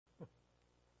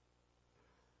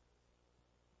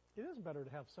it is better to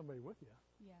have somebody with you.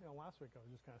 Yeah. You know, last week I was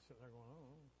just kind of sitting there going,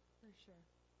 oh. For sure.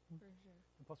 For sure.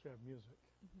 And plus we have music.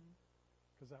 Mm-hmm.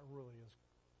 Because that really,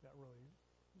 you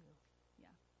know, Yeah.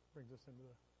 brings us into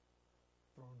the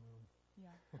throne room.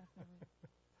 Yeah, definitely.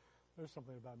 There's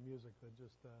something about music that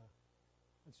just,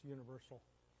 it's universal.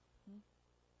 Hmm?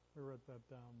 We were at that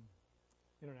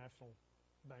international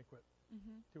banquet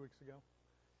 2 weeks ago.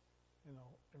 You know,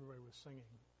 everybody was singing,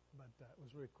 but it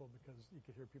was really cool because you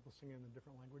could hear people singing in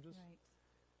different languages. Right.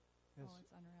 And Oh,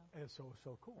 it's unreal. and it's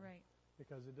so cool. Right.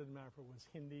 Because it didn't matter if it was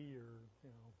Hindi or,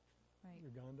 you know, Right.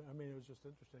 Uganda. I mean, it was just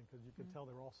interesting because you could tell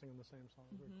they were all singing the same song.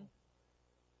 It was very cool.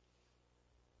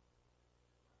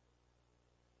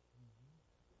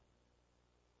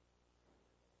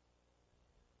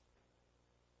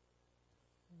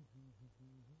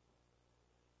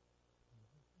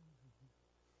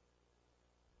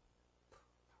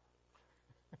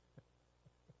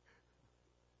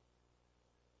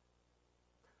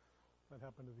 That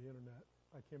happened to the internet.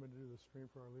 I came in to do the stream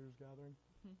for our leaders gathering.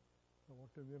 I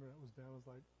walked in, the internet was down. I was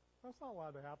like, that's not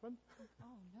allowed to happen.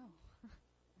 Oh, no.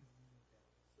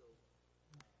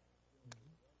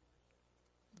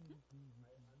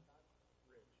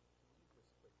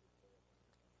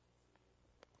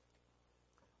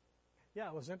 Yeah,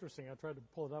 it was interesting. I tried to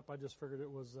pull it up. I just figured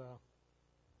it was,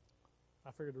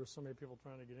 I figured there was so many people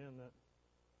trying to get in that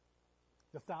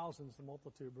the thousands, the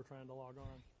multitude were trying to log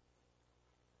on.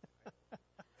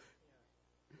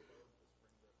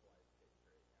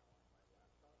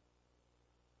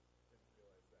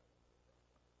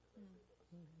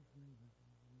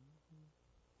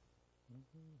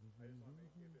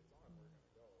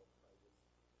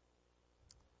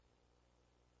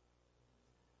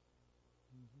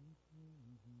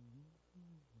 I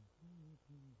just want to make,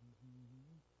 if it's on, we're going to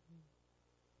go.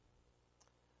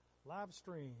 Live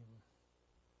stream.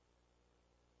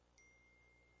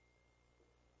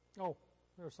 Oh,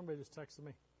 there's somebody just texted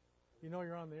me. You know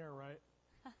you're on the air, right?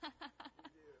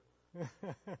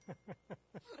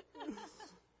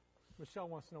 Michelle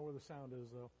wants to know where the sound is,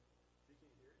 though. She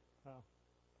can't hear it. Oh.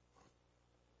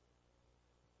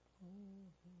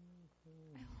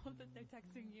 I love that they're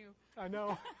texting you. I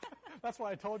know. That's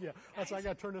why I told you. That's why I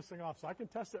got to turn this thing off. So I can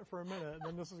test it for a minute, and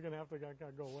then this is going to have to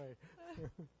go away.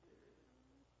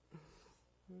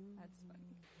 That's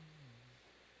funny.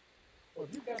 Well,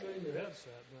 if you've got it in your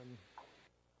headset, then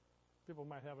people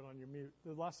might have it on your mute.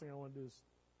 The last thing I want to do is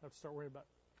have to start worrying about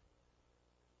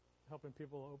helping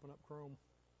people open up Chrome.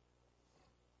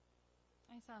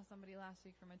 I saw somebody last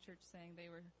week from a church saying they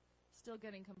were still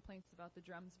getting complaints about the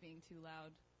drums being too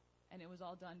loud, and it was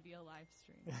all done via live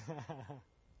stream.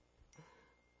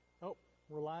 Oh,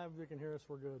 we're live. You can hear us.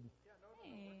 We're good. Yeah, no,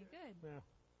 Hey, we're good. Yeah.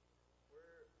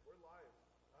 We're live.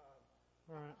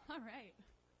 All right. All right.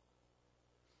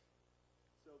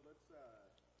 So let's,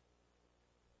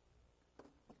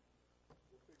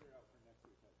 we'll figure out for next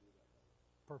week how to do that.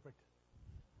 Perfect.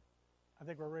 I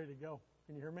think we're ready to go.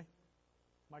 Can you hear me?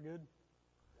 Am I good?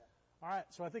 All right,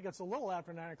 so I think it's a little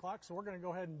after 9 o'clock, so we're going to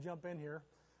go ahead and jump in here.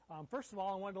 First of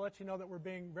all, I wanted to let you know that we're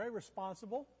being very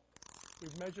responsible.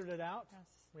 We've measured it out. Yes.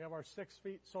 We have our 6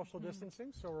 feet social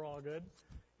distancing, so we're all good.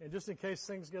 And just in case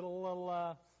things get a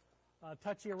little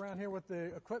touchy around here with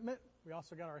the equipment, we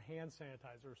also got our hand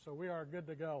sanitizer, so we are good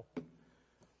to go.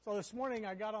 So this morning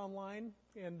I got online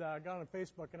and got on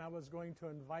Facebook, and I was going to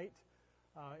invite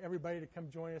everybody to come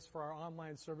join us for our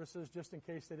online services, just in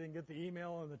case they didn't get the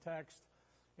email and the text.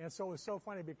 And so it was so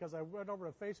funny because I went over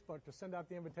to Facebook to send out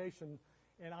the invitation,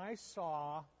 and I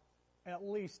saw at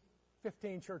least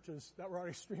 15 churches that were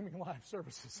already streaming live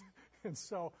services. And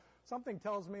so something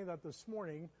tells me that this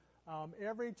morning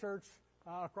every church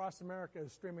across America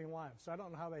is streaming live. So I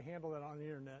don't know how they handle that on the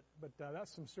internet, but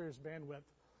that's some serious bandwidth.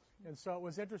 And so it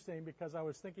was interesting because I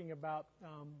was thinking about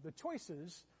the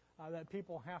choices that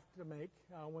people have to make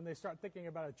when they start thinking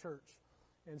about a church.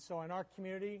 And so in our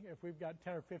community, if we've got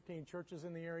 10 or 15 churches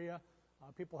in the area,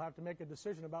 people have to make a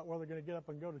decision about whether they're going to get up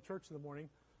and go to church in the morning.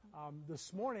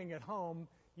 This morning at home,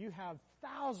 you have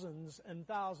thousands and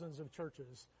thousands of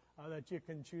churches that you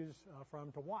can choose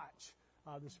from to watch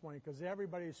this morning because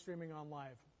everybody is streaming on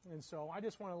live. And so I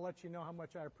just want to let you know how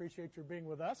much I appreciate your being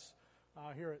with us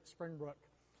here at Springbrook.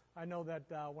 I know that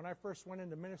when I first went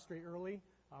into ministry early,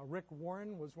 Rick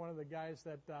Warren was one of the guys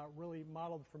that really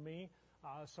modeled for me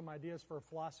some ideas for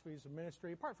philosophies of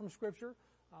ministry, apart from Scripture.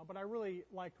 But I really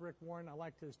liked Rick Warren. I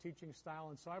liked his teaching style,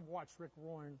 and so I've watched Rick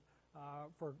Warren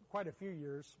for quite a few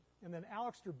years. And then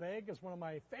Alistair Begg is one of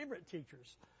my favorite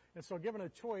teachers. And so given a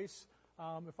choice,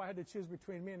 if I had to choose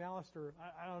between me and Alistair,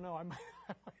 I don't know,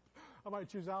 I might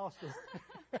choose Alistair.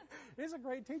 He's a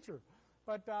great teacher.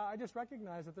 But I just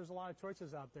recognize that there's a lot of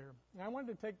choices out there. And I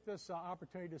wanted to take this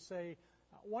opportunity to say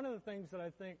one of the things that I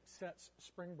think sets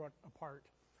Springbrook apart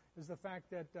is the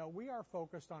fact that we are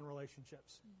focused on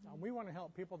relationships. We want to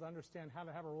help people to understand how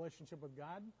to have a relationship with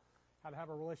God, how to have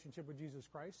a relationship with Jesus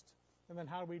Christ, and then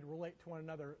how do we relate to one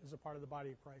another as a part of the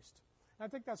body of Christ. And I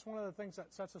think that's one of the things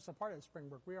that sets us apart at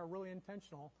Springbrook. We are really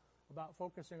intentional about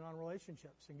focusing on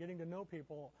relationships and getting to know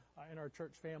people in our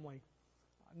church family.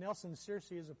 Nelson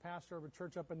Searcy is a pastor of a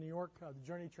church up in New York, the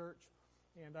Journey Church,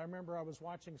 and I remember I was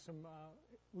watching some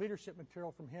leadership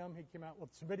material from him. He came out with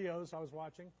some videos I was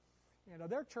watching, and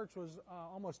their church was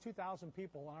almost 2,000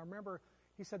 people, and I remember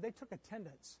he said they took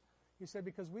attendance. He said,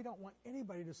 because we don't want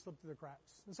anybody to slip through the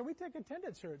cracks. And so we take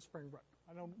attendance here at Springbrook.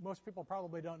 I know most people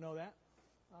probably don't know that,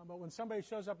 but when somebody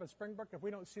shows up at Springbrook, if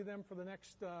we don't see them for the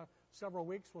next several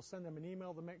weeks, we'll send them an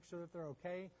email to make sure that they're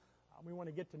okay. We want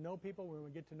to get to know people. We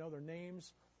want to get to know their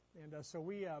names. And so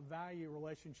we value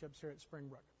relationships here at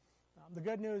Springbrook. The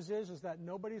good news is that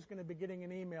nobody's going to be getting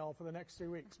an email for the next 3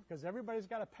 weeks because everybody's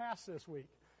got a pass this week.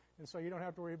 And so you don't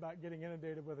have to worry about getting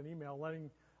inundated with an email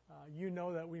letting you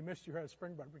know that we missed you here at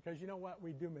Springbrook, because you know what?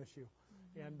 We do miss you.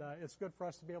 And it's good for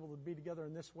us to be able to be together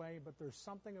in this way, but there's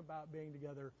something about being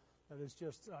together that is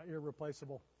just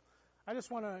irreplaceable. I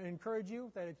just want to encourage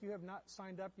you that if you have not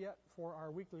signed up yet for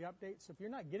our weekly updates, if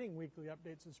you're not getting weekly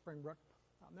updates at Springbrook,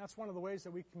 that's one of the ways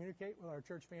that we communicate with our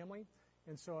church family.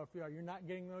 And so if you're not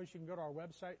getting those, you can go to our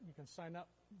website. You can sign up.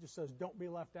 It just says, don't be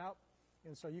left out.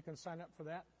 And so you can sign up for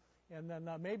that. And then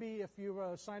maybe if you've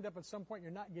signed up at some point,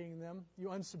 you're not getting them, you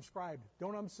unsubscribe.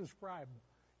 Don't unsubscribe.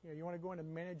 You want to go in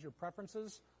and manage your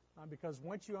preferences, because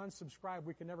once you unsubscribe,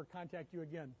 we can never contact you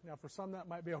again. Now, for some, that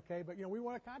might be okay, but, we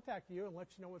want to contact you and let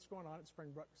you know what's going on at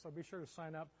Springbrook. So be sure to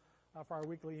sign up for our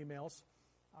weekly emails.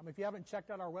 If you haven't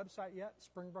checked out our website yet,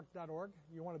 springbrook.org,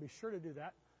 you want to be sure to do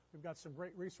that. We've got some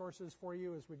great resources for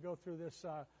you as we go through this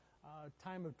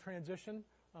time of transition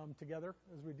together,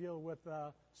 as we deal with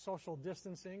social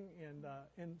distancing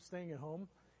and staying at home.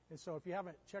 And so if you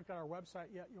haven't checked out our website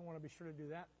yet, you'll want to be sure to do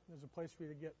that. There's a place for you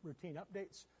to get routine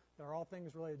updates that are all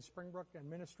things related to Springbrook and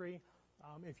ministry.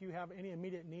 If you have any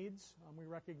immediate needs, we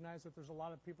recognize that there's a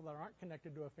lot of people that aren't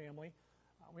connected to a family.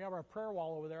 We have our prayer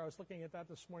wall over there. I was looking at that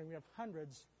this morning. We have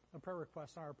hundreds of prayer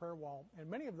requests on our prayer wall, and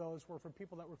many of those were from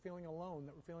people that were feeling alone,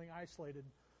 that were feeling isolated.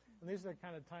 And these are the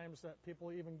kind of times that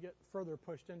people even get further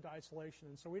pushed into isolation.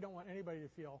 And so we don't want anybody to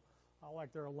feel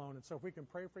like they're alone. And so if we can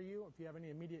pray for you, if you have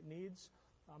any immediate needs,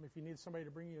 if you need somebody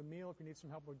to bring you a meal, if you need some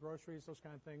help with groceries, those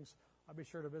kind of things, be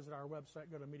sure to visit our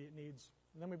website, go to immediate needs.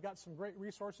 And then we've got some great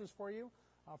resources for you,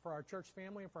 for our church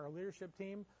family and for our leadership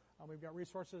team. We've got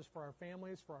resources for our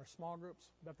families, for our small groups.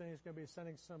 Bethany's going to be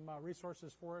sending some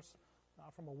resources for us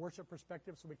from a worship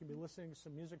perspective, so we can be listening to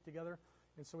some music together.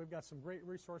 And so we've got some great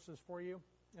resources for you.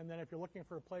 And then if you're looking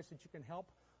for a place that you can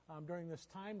help during this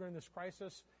time, during this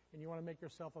crisis, and you want to make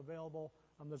yourself available,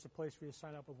 there's a place for you to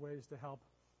sign up with ways to help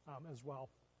as well.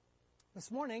 This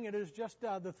morning, it is just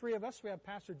the three of us. We have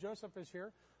Pastor Joseph is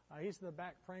here. He's in the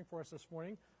back praying for us this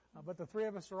morning. But the three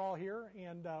of us are all here,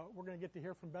 and we're going to get to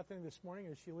hear from Bethany this morning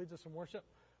as she leads us in worship.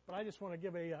 But I just want to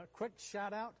give a quick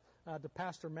shout-out to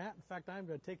Pastor Matt. In fact, I'm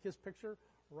going to take his picture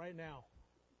right now.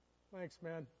 Thanks,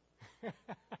 man.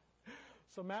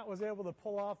 So Matt was able to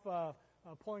pull off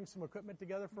pulling some equipment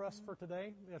together for us for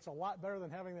today. It's a lot better than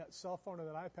having that cell phone and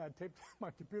that iPad taped to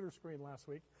my computer screen last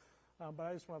week. But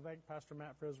I just want to thank Pastor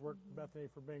Matt for his work, Bethany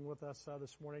for being with us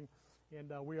this morning.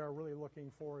 And we are really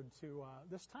looking forward to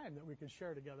this time that we can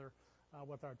share together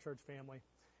with our church family.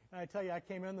 And I tell you, I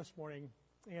came in this morning,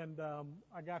 and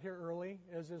I got here early,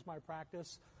 as is my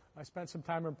practice. I spent some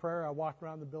time in prayer. I walked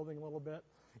around the building a little bit.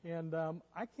 And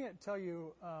I can't tell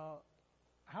you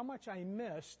how much I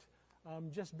missed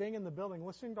just being in the building,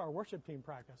 listening to our worship team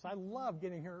practice. I love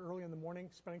getting here early in the morning,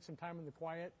 spending some time in the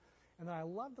quiet. And then I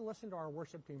love to listen to our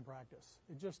worship team practice.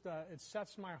 It just it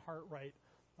sets my heart right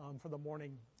for the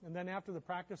morning. And then after the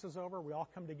practice is over, we all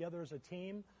come together as a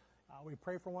team. We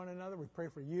pray for one another. We pray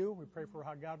for you. We pray for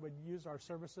how God would use our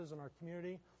services in our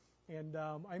community. And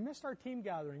I missed our team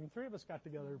gathering. 3 of us got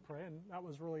together to pray, and that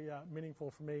was really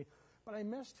meaningful for me. But I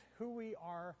missed who we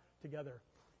are together.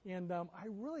 And I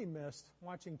really missed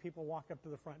watching people walk up to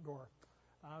the front door.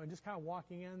 And just kind of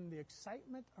walking in, the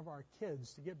excitement of our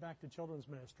kids to get back to children's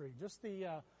ministry. Just the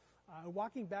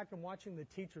walking back and watching the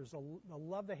teachers, the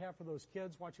love they have for those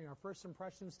kids, watching our First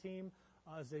Impressions team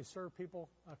as they serve people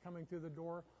coming through the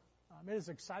door. It is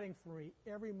exciting for me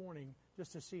every morning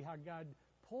just to see how God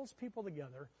pulls people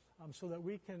together so that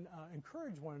we can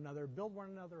encourage one another, build one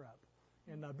another up,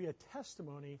 and be a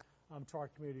testimony to our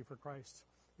community for Christ.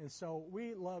 And so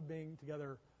we love being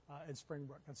together in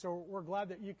Springbrook. And so we're glad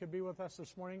that you could be with us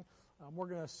this morning. We're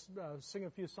going to sing a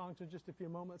few songs in just a few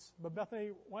moments. But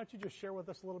Bethany, why don't you just share with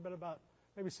us a little bit about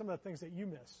maybe some of the things that you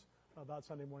miss about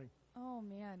Sunday morning? Oh,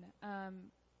 man.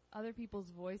 Other people's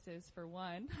voices, for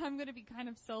one. I'm going to be kind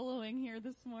of soloing here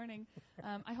this morning.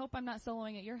 I hope I'm not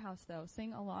soloing at your house, though.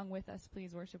 Sing along with us,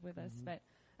 please. Worship with us. But,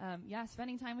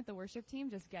 spending time with the worship team,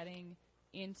 just getting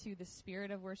into the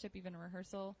spirit of worship, even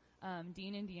rehearsal.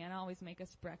 Dean and Deanna always make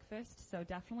us breakfast, so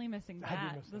definitely missing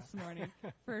that this morning,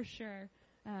 for sure.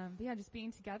 But just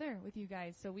being together with you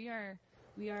guys. So we are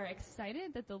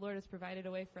excited that the Lord has provided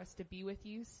a way for us to be with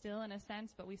you still, in a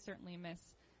sense, but we certainly miss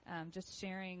just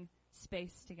sharing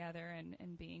space together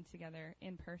and being together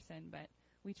in person. But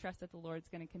we trust that the Lord's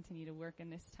going to continue to work in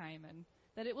this time, and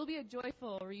that it will be a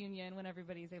joyful reunion when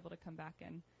everybody is able to come back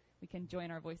and we can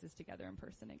join our voices together in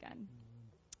person again.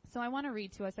 So I want to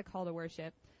read to us a call to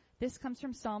worship. This comes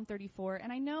from Psalm 34,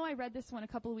 and I know I read this one a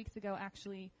couple of weeks ago,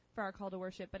 actually, for our call to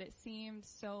worship, but it seemed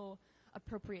so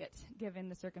appropriate given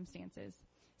the circumstances.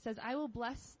 It says, I will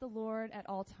bless the Lord at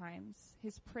all times.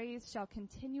 His praise shall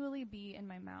continually be in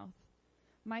my mouth.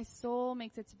 My soul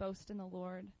makes its boast in the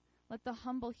Lord. Let the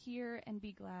humble hear and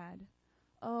be glad.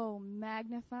 Oh,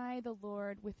 magnify the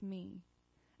Lord with me,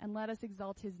 and let us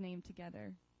exalt his name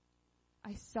together.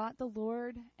 I sought the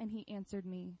Lord, and he answered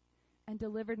me, and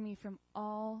delivered me from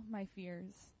all my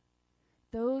fears.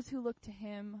 Those who look to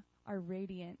him are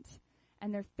radiant,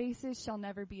 and their faces shall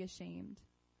never be ashamed.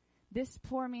 This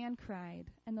poor man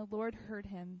cried, and the Lord heard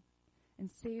him,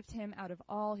 and saved him out of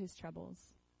all his troubles.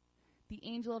 The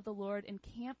angel of the Lord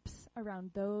encamps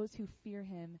around those who fear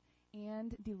him,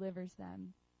 and delivers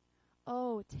them.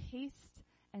 Oh, taste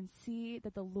and see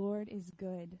that the Lord is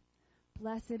good.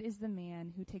 Blessed is the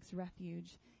man who takes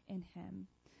refuge in him.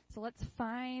 So let's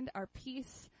find our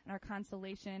peace and our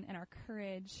consolation and our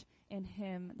courage in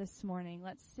him this morning.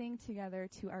 Let's sing together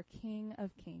to our King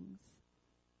of Kings.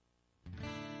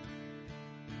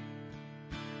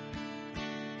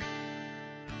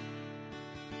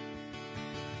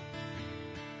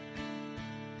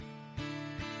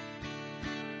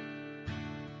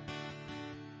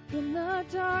 In the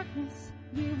darkness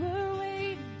we were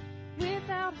waiting,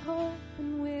 without hope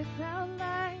and without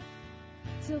light,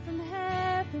 till from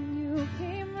heaven you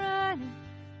came running.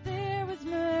 There was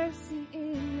mercy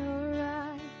in your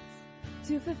eyes,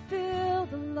 to fulfill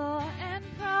the law and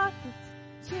prophets.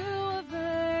 To a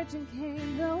virgin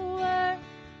came the word,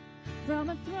 from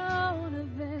a throne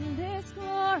of endless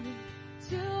glory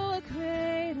to a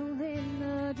cradle in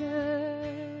the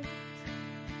dirt.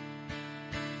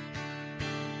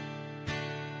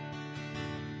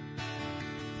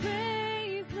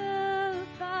 Praise the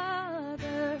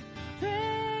Father,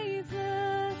 praise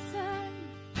the Son,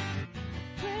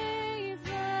 praise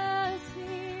the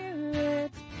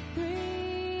Spirit,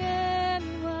 three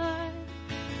in one.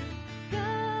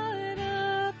 God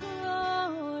of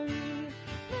glory,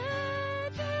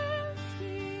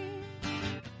 majesty,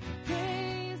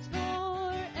 praise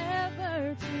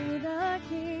forever to the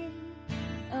King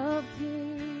of Kings.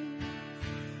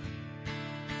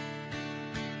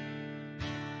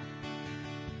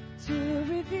 To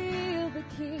reveal the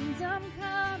kingdom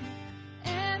come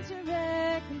and to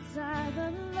reconcile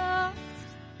the lost,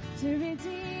 to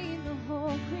redeem the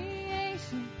whole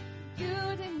creation.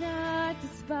 You did not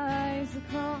despise the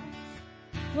cross,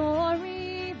 for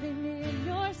even in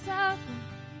your suffering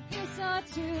you saw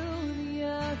to the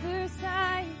other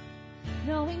side,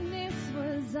 knowing this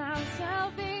was our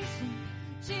salvation.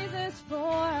 Jesus, for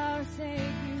our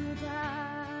sake you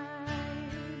died.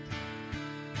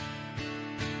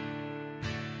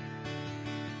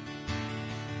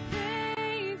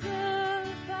 Praise the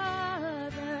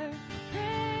Father,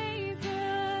 praise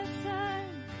the Son,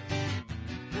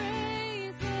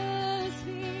 praise the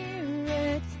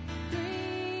Spirit,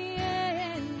 three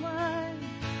in one.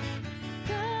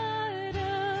 God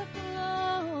of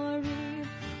glory,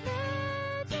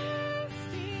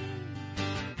 majesty,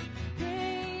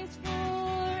 praise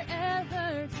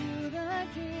forever to the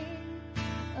King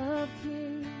of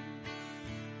Kings.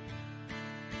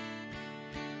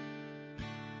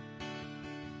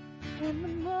 In the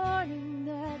morning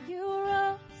that you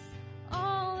rose,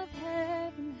 all of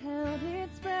heaven held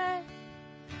its breath,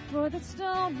 for the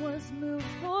stone was moved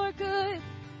for good,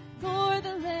 for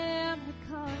the Lamb had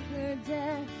conquered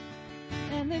death.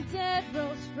 And the dead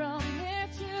rose from their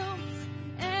tombs,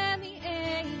 and the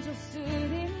angels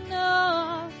stood in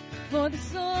awe, for the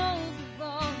souls of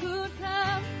all who'd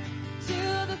come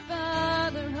to the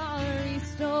Father are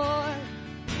restored.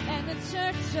 And the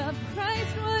church of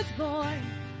Christ was born,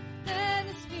 then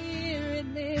the Spirit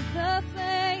lit the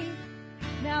flame.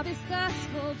 Now this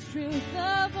gospel holds truth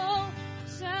of old,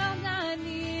 shall not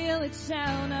kneel, it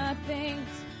shall not faint.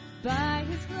 By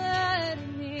his blood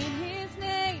and in his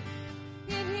name,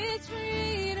 in his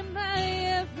freedom I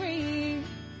am free.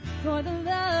 For the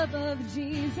love of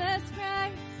Jesus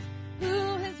Christ,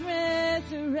 who has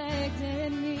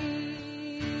resurrected me.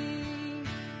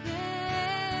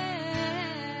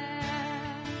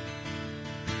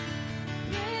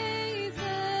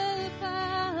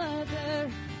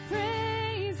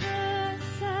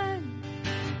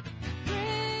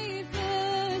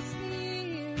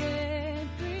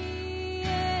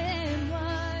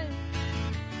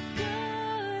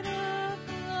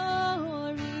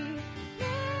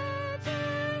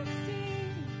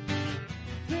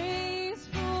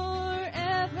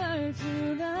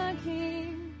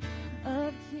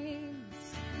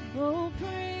 Oh,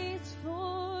 praise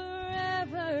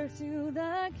forever to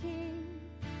the King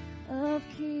of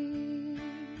Kings.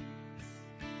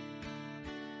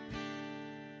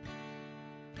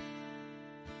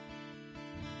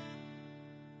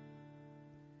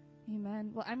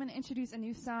 Amen. Well, I'm going to introduce a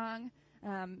new song,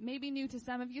 maybe new to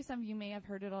some of you. Some of you may have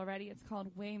heard it already. It's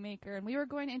called Waymaker, and we were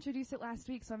going to introduce it last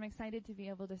week, so I'm excited to be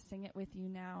able to sing it with you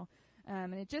now.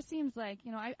 And it just seems like,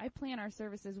 I plan our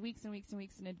services weeks and weeks and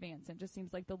weeks in advance. It just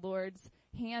seems like the Lord's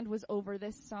hand was over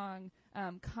this song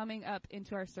coming up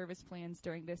into our service plans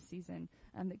during this season.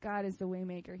 That God is the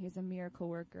Waymaker. He's a miracle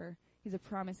worker. He's a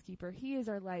promise keeper. He is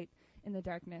our light in the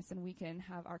darkness, and we can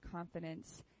have our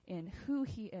confidence in who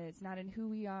He is, not in who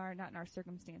we are, not in our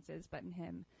circumstances, but in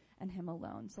Him and Him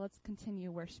alone. So let's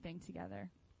continue worshiping together.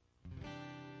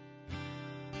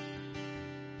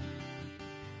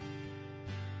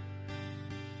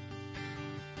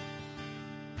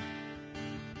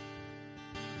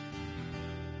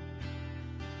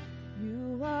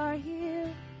 You are here,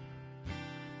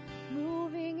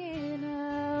 moving in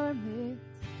our midst.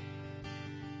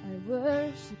 I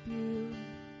worship you.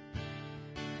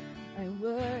 I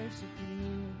worship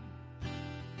you.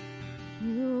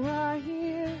 You are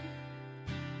here,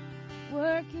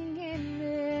 working in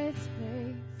this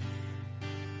place.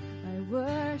 I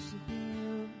worship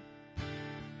you.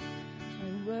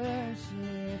 I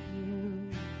worship you.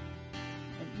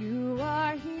 And you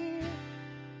are here,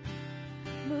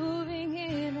 moving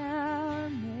in our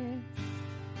midst.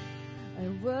 I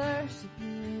worship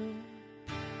you.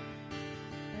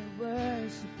 I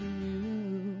worship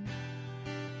you.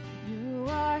 You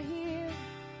are here,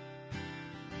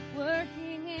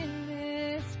 working in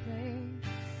this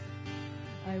place.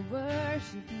 I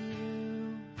worship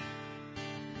you.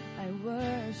 I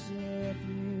worship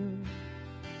you.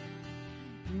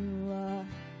 You are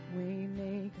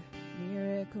waymaker,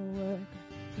 miracle worker,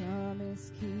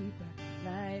 promise keeper,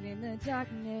 light in the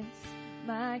darkness.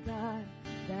 My God,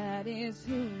 that is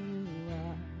who you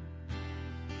are.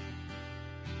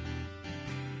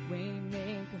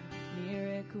 Waymaker,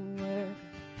 miracle worker,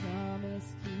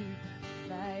 promise keeper,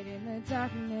 light in the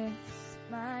darkness.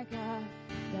 My God,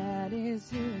 that is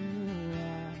who you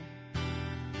are.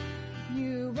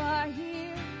 You are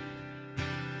here,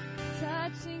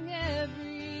 touching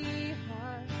every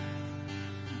heart.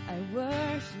 I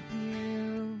worship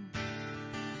you.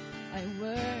 I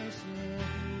worship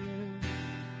you.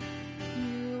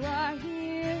 You are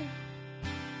here,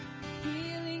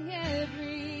 healing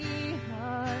every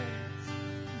heart.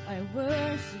 I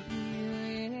worship you,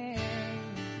 yeah.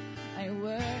 I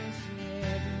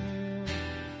worship you.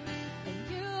 And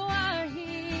you are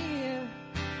here,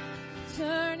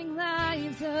 turning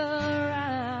lives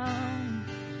around.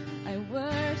 I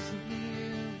worship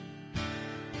you.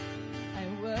 I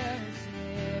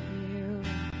worship you.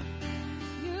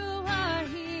 You are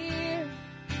here,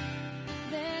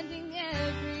 mending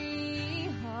every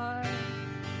heart.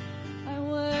 I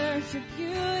worship you,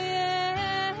 yeah.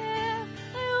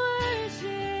 I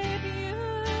worship you,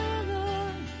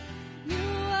 Lord. You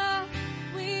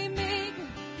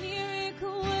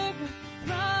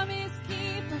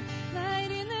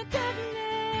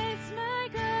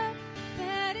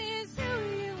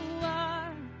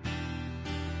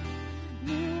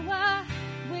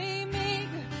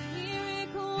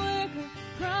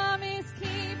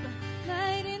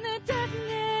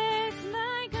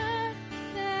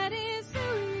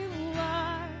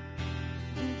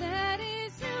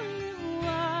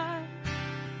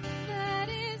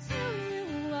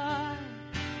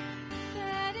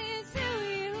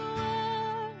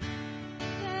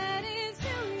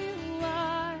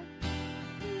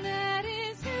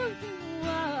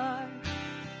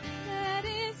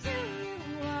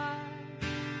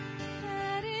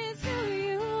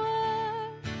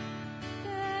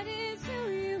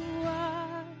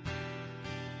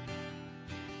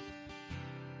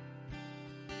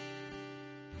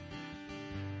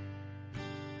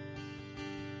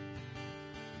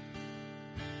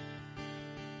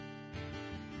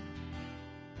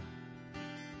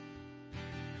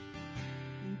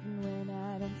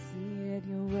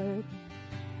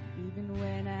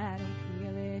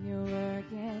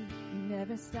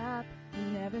never stop, you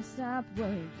never stop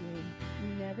working.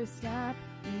 You never stop,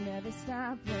 you never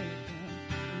stop working.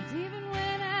 And even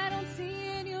when I don't see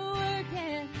it, you're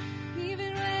working.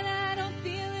 Even when I don't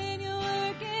feel it, you're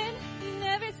working. You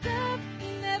never stop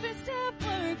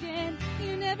working.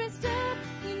 You never stop,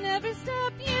 you never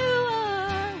stop. You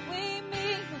are way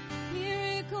maker,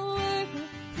 miracle worker,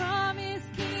 promise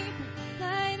keeper,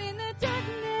 light in the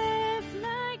darkness,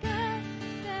 my God,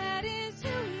 that is who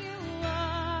you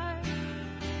are.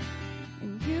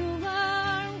 And you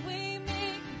are way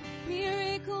maker,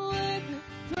 miracle worker,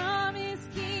 promise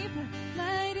keeper,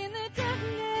 light in the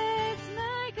darkness,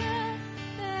 my God,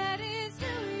 that is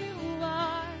who you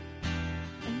are.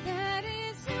 And that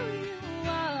is who you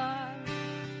are.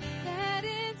 That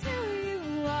is who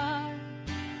you are.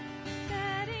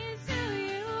 That is who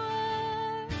you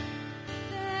are.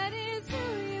 That is who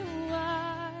you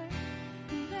are.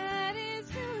 That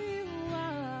is who you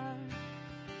are.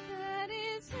 That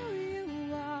is who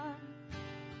you are.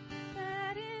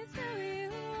 That is who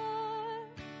you are.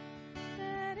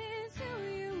 That is who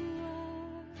you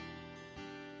are.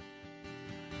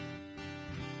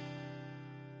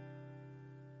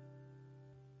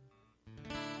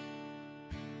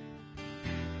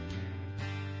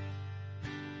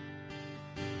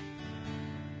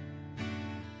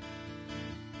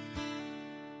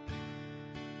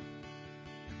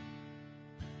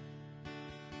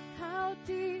 How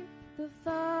deep the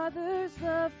Father's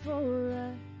love for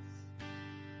us,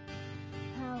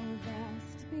 how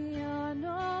vast beyond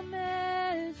all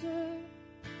measure,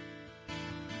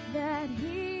 that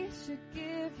He should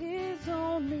give His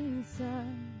only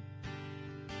Son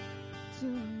to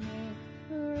make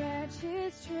a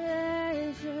wretched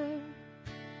treasure.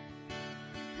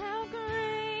 How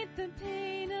great the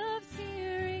pain of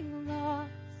searing loss,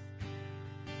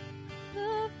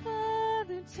 the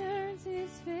Father turns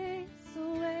His face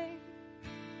away,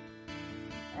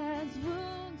 as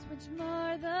wounds which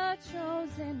mar the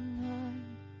chosen one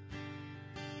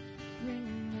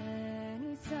bring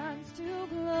many sons to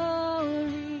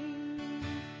glory.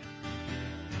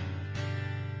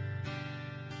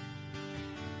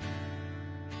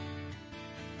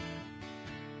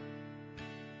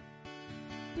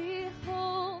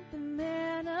 Behold the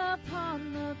man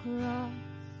upon the cross,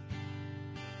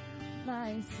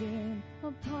 my sin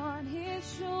upon His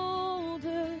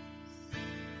shoulders.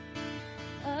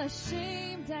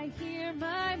 Ashamed I hear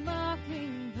my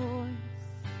mocking voice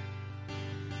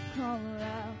call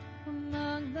out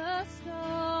among the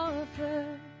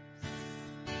scoffers.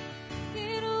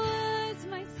 It was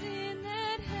my sin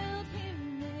that held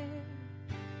Him there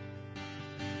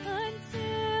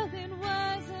until it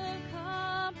was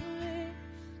accomplished.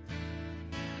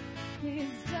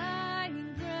 His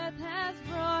dying breath has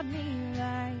brought me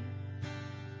life.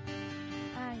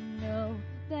 I know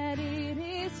that it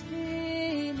is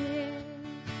finished.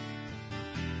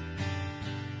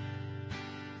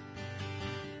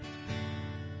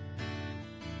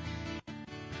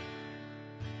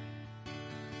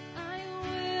 I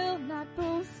will not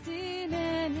boast in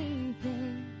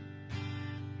anything,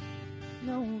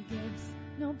 no gifts,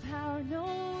 no power,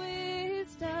 no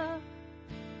wisdom,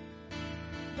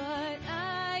 but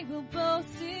I will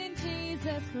boast in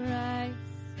Jesus Christ,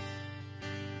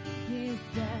 His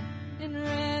death and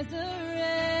resurrection.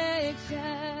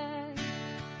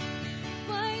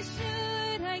 Why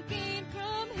should I gain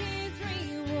from His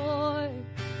reward?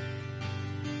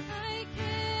 I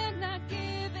cannot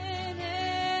give an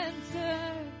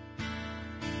answer,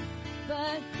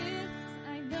 but this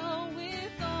I know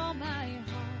with all my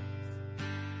heart: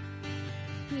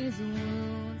 His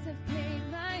wounds have paid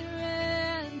my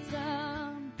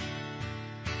ransom.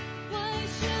 Why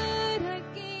should I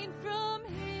gain from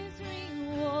His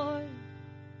reward?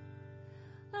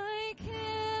 I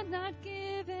cannot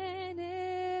give an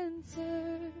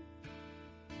answer,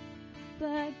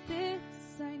 but this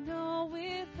I know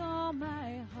with all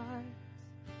my heart: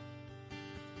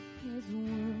 His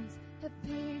wounds have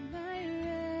paid my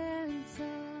ransom.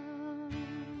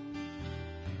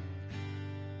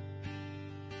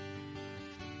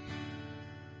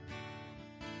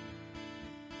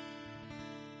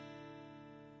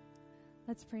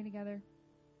 Let's pray together.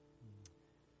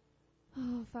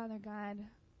 Oh, Father God,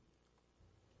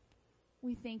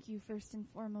 we thank You first and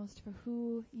foremost for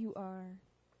who You are.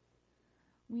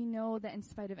 We know that in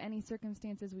spite of any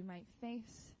circumstances we might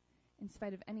face, in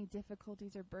spite of any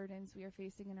difficulties or burdens we are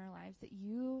facing in our lives, that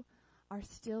You are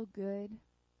still good.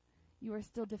 You are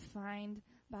still defined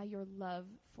by Your love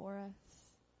for us.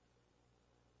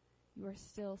 You are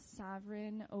still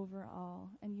sovereign over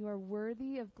all, and You are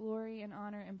worthy of glory and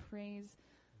honor and praise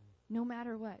no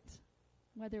matter what.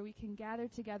 Whether we can gather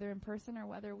together in person or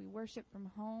whether we worship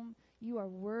from home, you are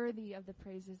worthy of the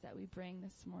praises that we bring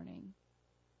this morning.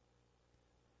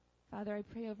 Father, I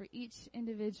pray over each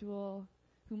individual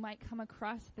who might come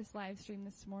across this live stream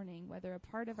this morning, whether a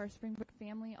part of our Springbrook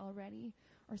family already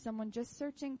or someone just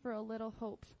searching for a little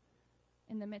hope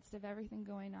in the midst of everything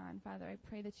going on. Father, I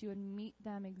pray that you would meet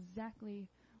them exactly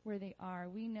where they are.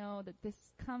 We know that this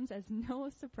comes as no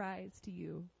surprise to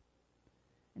you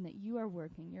and that you are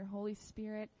working. Your Holy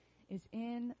Spirit is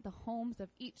in the homes of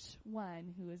each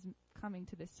one who is coming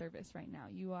to this service right now.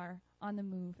 You are on the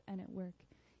move and at work.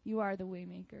 You are the way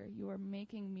maker. You are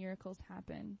making miracles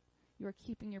happen. You are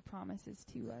keeping your promises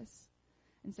to us.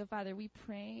 And so, Father, we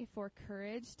pray for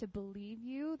courage to believe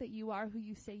you, that you are who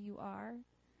you say you are.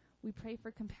 We pray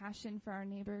for compassion for our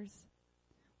neighbors.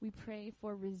 We pray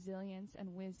for resilience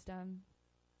and wisdom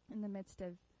in the midst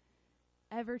of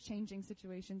ever-changing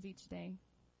situations each day.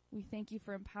 We thank you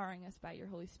for empowering us by your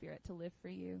Holy Spirit to live for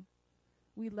you.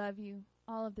 We love you.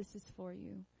 All of this is for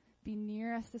you. Be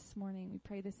near us this morning. We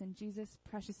pray this in Jesus'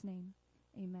 precious name.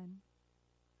 Amen.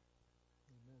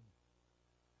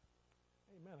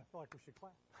 Amen. I feel like we should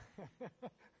clap.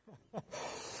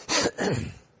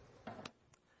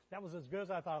 That was as good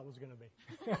as I thought it was going to be.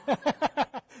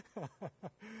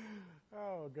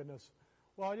 Oh, goodness.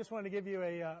 Well, I just wanted to give you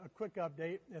a quick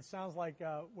update. It sounds like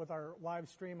with our live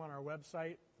stream on our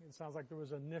website, it sounds like there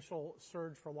was an initial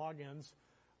surge for logins.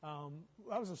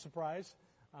 That was a surprise.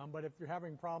 But if you're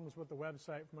having problems with the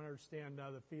website, from what I understand,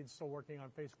 the feed's still working on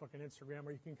Facebook and Instagram,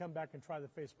 or you can come back and try the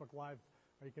Facebook Live,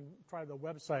 or you can try the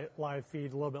website live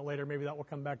feed a little bit later. Maybe that will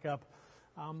come back up.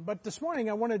 But this morning,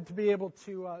 I wanted to be able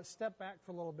to step back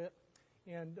for a little bit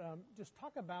and just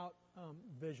talk about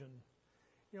vision.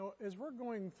 You know, as we're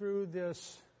going through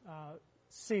this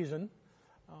season,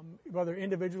 whether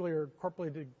individually or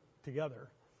corporately together,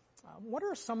 what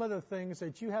are some of the things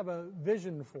that you have a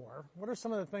vision for? What are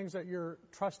some of the things that you're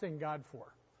trusting God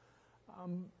for?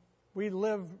 We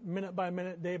live minute by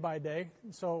minute, day by day.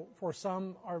 So for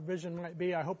some, our vision might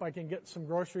be, I hope I can get some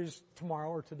groceries tomorrow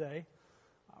or today.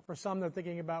 For some, they're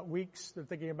thinking about weeks. They're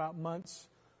thinking about months.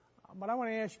 But I want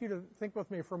to ask you to think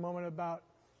with me for a moment about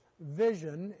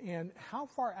vision and how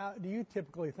far out do you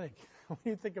typically think when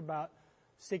you think about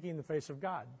seeking the face of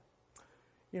God?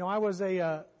 You know, I was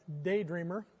a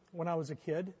daydreamer when I was a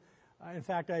kid. In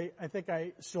fact, I think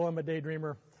I still am a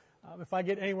daydreamer. If I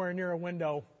get anywhere near a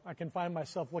window, I can find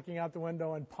myself looking out the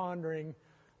window and pondering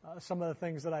some of the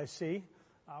things that I see.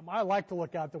 I like to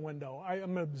look out the window.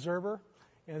 I'm an observer,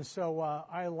 and so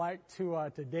I like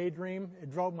to daydream.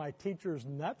 It drove my teachers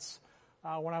nuts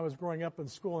when I was growing up in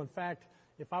school. In fact,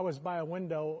 if I was by a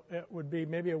window, it would be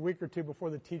maybe a week or two before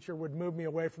the teacher would move me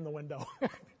away from the window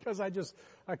because I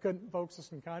couldn't focus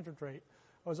and concentrate.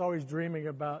 I was always dreaming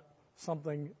about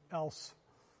something else.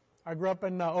 I grew up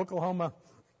in Oklahoma.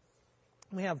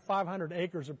 We have 500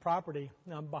 acres of property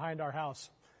behind our house.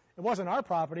 It wasn't our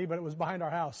property, but it was behind our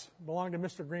house. It belonged to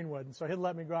Mr. Greenwood. And so he'd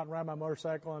let me go out and ride my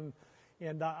motorcycle.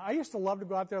 And I used to love to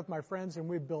go out there with my friends, and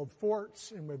we'd build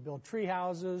forts, and we'd build tree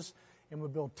houses, and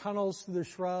we'd build tunnels through the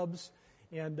shrubs.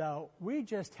 And we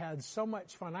just had so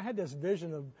much fun. I had this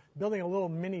vision of building a little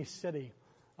mini city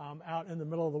out in the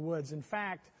middle of the woods. In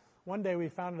fact, one day we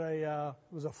found it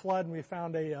was a flood, and we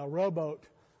found a rowboat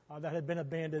that had been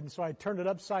abandoned. So I turned it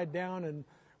upside down, and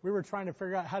we were trying to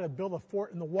figure out how to build a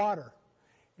fort in the water.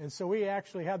 And so we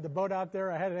actually had the boat out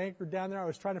there. I had it anchored down there. I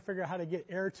was trying to figure out how to get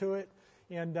air to it.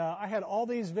 And I had all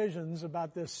these visions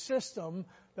about this system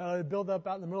that I would build up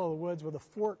out in the middle of the woods with a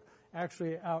fort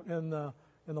actually out in the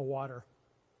water.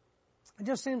 It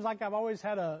just seems like I've always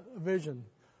had a vision.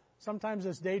 Sometimes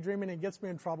it's daydreaming and gets me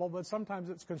in trouble, but sometimes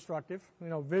it's constructive. You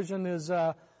know, vision is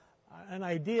an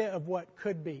idea of what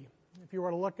could be. If you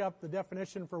were to look up the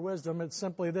definition for wisdom, it's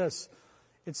simply this.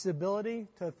 It's the ability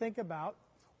to think about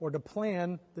or to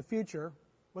plan the future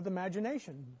with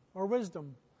imagination or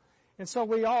wisdom. And so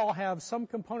we all have some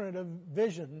component of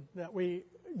vision that we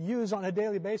use on a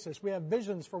daily basis. We have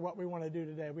visions for what we want to do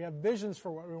today. We have visions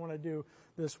for what we want to do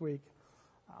this week.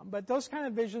 But those kind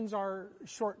of visions are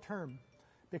short-term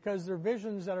because they're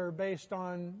visions that are based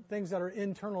on things that are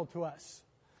internal to us.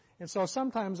 And so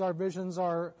sometimes our visions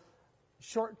are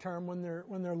short-term when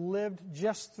they're lived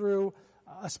just through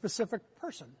a specific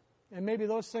person. And maybe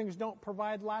those things don't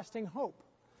provide lasting hope.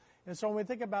 And so when we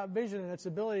think about vision and its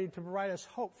ability to provide us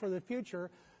hope for the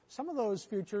future, some of those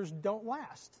futures don't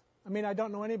last. I mean, I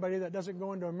don't know anybody that doesn't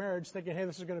go into a marriage thinking, hey,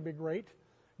 this is going to be great.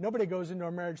 Nobody goes into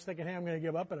a marriage thinking, hey, I'm going to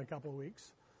give up in a couple of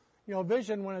weeks. You know,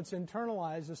 vision, when it's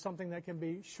internalized, is something that can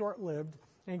be short-lived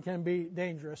and can be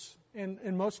dangerous. And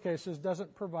in most cases,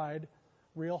 doesn't provide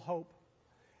real hope.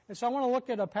 And so I want to look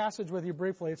at a passage with you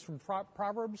briefly. It's from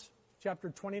Proverbs chapter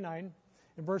 29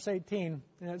 and verse 18,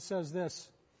 and it says this: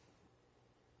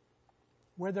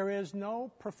 "Where there is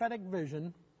no prophetic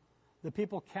vision, the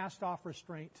people cast off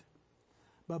restraint,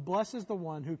 but blessed is the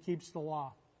one who keeps the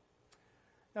law."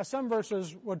 Now, some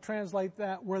verses would translate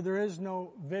that, "Where there is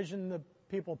no vision, the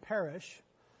people perish."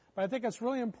 But I think it's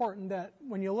really important that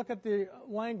when you look at the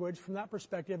language from that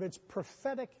perspective, it's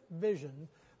prophetic vision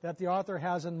that the author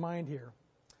has in mind here.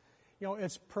 You know,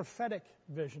 it's prophetic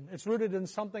vision. It's rooted in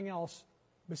something else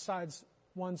besides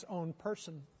one's own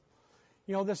person.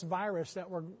 You know, this virus that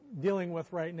we're dealing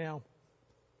with right now,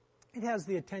 it has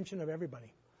the attention of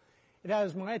everybody. It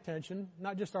has my attention,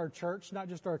 not just our church, not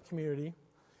just our community.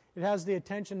 It has the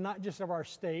attention not just of our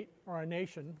state or our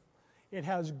nation. It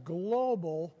has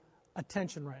global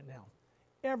attention right now.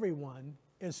 Everyone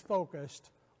is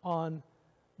focused on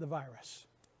the virus.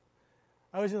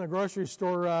 I was in the grocery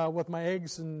store with my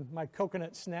eggs and my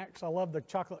coconut snacks. I love the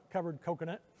chocolate-covered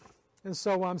coconut. And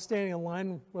so I'm standing in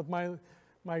line with my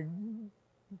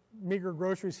meager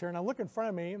groceries here, and I look in front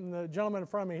of me, and the gentleman in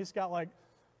front of me, he's got like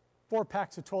 4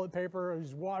 packs of toilet paper,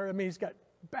 his water. I mean, he's got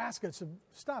baskets of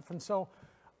stuff. And so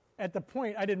at the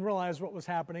point, I didn't realize what was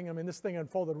happening. I mean, this thing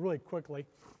unfolded really quickly.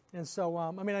 And so,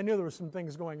 I knew there were some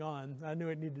things going on. I knew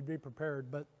it needed to be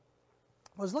prepared. But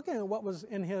I was looking at what was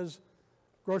in his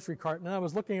grocery cart, and I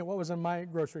was looking at what was in my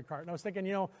grocery cart. And I was thinking,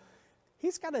 you know,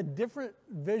 he's got a different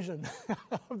vision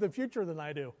of the future than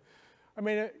I do. I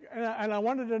mean, and I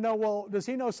wanted to know, well, does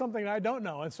he know something I don't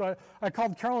know? And so I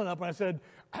called Carolyn up and I said,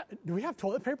 do we have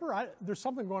toilet paper? There's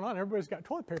something going on. Everybody's got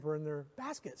toilet paper in their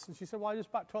baskets. And she said, well, I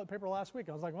just bought toilet paper last week.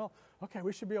 I was like, well, okay,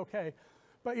 we should be okay.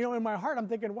 But, you know, in my heart, I'm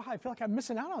thinking, wow, I feel like I'm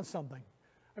missing out on something.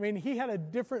 I mean, he had a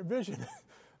different vision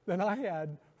than I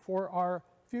had for our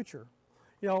future.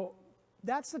 You know,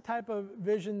 that's the type of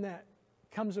vision that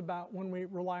comes about when we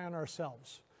rely on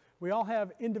ourselves. We all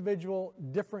have individual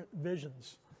different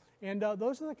visions. And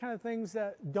those are the kind of things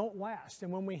that don't last.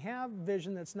 And when we have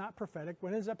vision that's not prophetic,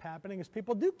 what ends up happening is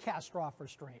people do cast off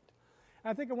restraint.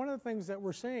 And I think one of the things that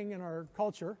we're seeing in our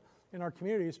culture, in our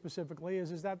community specifically,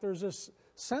 is that there's this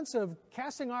sense of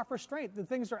casting off restraint, that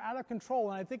things are out of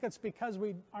control. And I think it's because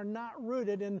we are not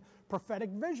rooted in prophetic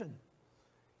vision.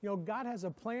 You know, God has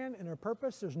a plan and a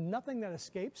purpose. There's nothing that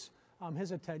escapes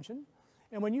his attention.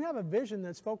 And when you have a vision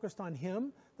that's focused on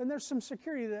him, then there's some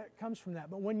security that comes from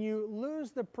that. But when you lose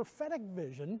the prophetic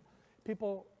vision,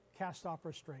 people cast off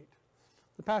restraint.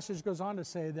 The passage goes on to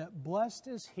say that blessed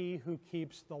is he who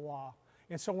keeps the law.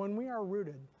 And so when we are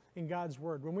rooted in God's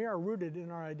word, when we are rooted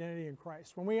in our identity in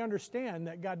Christ, when we understand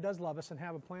that God does love us and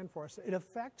have a plan for us, it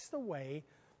affects the way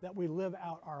that we live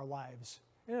out our lives.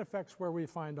 And it affects where we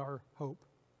find our hope.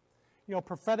 You know,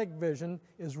 prophetic vision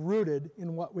is rooted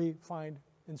in what we find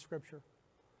in Scripture.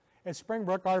 At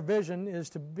Springbrook, our vision is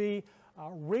to be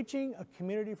reaching a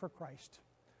community for Christ.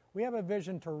 We have a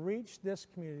vision to reach this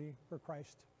community for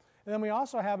Christ. And then we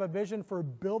also have a vision for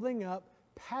building up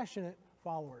passionate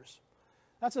followers.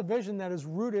 That's a vision that is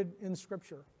rooted in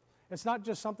Scripture. It's not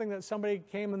just something that somebody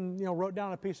came and wrote down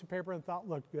on a piece of paper and thought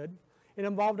looked good. It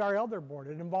involved our elder board.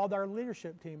 It involved our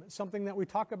leadership team. It's something that we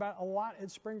talk about a lot at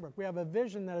Springbrook. We have a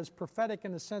vision that is prophetic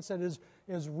in the sense that is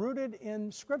rooted in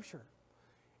Scripture.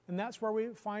 And that's where we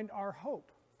find our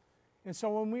hope. And so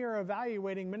when we are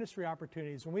evaluating ministry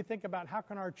opportunities, when we think about how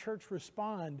can our church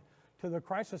respond to the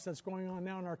crisis that's going on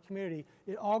now in our community,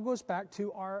 it all goes back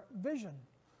to our vision.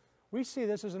 We see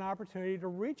this as an opportunity to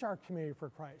reach our community for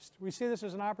Christ. We see this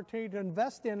as an opportunity to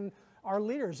invest in our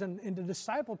leaders and to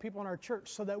disciple people in our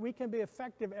church so that we can be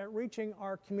effective at reaching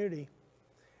our community.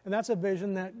 And that's a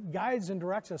vision that guides and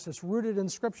directs us. It's rooted in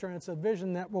Scripture, and it's a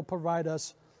vision that will provide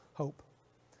us hope.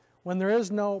 When there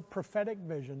is no prophetic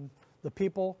vision, the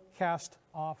people cast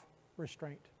off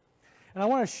restraint. And I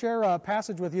want to share a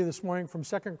passage with you this morning from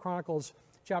 2 Chronicles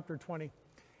chapter 20.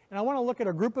 And I want to look at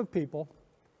a group of people,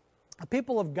 a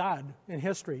people of God in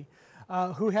history,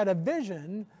 who had a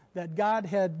vision that God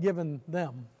had given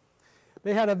them.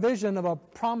 They had a vision of a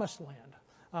promised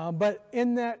land. But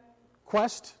in that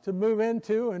quest to move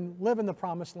into and live in the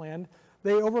promised land,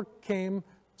 they overcame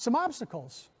some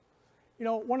obstacles. You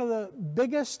know, one of the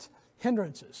biggest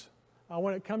hindrances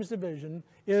when it comes to vision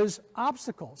is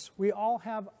obstacles. We all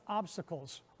have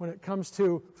obstacles when it comes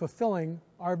to fulfilling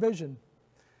our vision.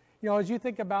 You know, as you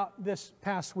think about this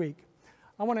past week,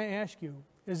 I want to ask you,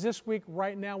 is this week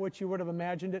right now what you would have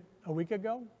imagined it a week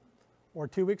ago or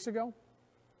 2 weeks ago?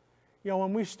 You know,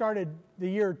 when we started the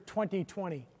year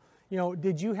 2020,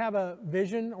 did you have a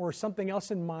vision or something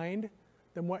else in mind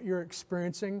than what you're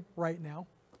experiencing right now?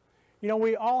 You know,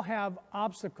 we all have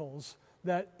obstacles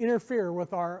that interfere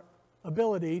with our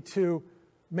ability to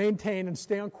maintain and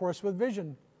stay on course with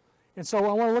vision. And so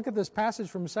I want to look at this passage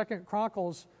from 2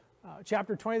 Chronicles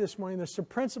chapter 20 this morning. There's some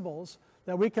principles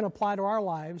that we can apply to our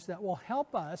lives that will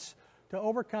help us to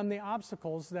overcome the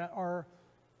obstacles that are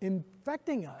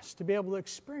infecting us to be able to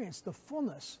experience the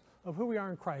fullness of who we are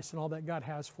in Christ and all that God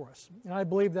has for us. And I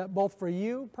believe that both for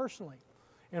you personally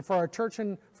and for our church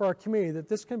and for our community, that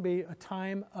this can be a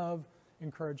time of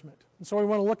encouragement. And so we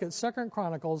want to look at 2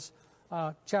 Chronicles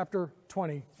chapter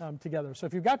 20 together. So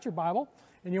if you've got your Bible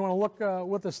and you want to look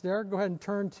with us there, go ahead and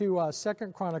turn to 2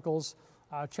 Chronicles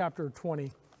chapter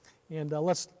 20. And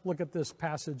let's look at this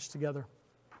passage together.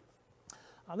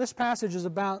 This passage is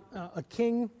about a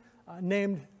king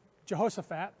named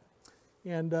Jehoshaphat.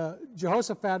 And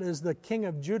Jehoshaphat is the king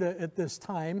of Judah at this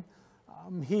time.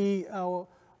 He,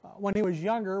 when he was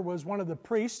younger, was one of the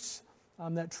priests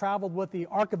that traveled with the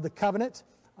Ark of the Covenant.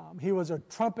 He was a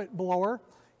trumpet blower,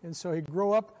 and so he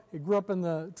grew up in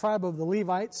the tribe of the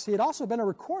Levites. He had also been a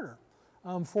recorder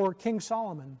for King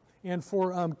Solomon and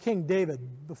for King David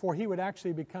before he would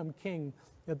actually become king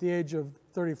at the age of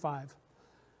 35.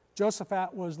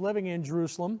 Jehoshaphat was living in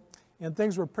Jerusalem, and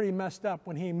things were pretty messed up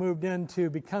when he moved in to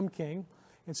become king.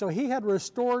 And so he had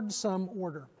restored some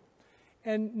order.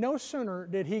 And no sooner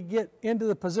did he get into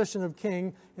the position of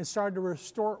king and started to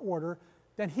restore order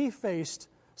than he faced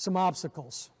some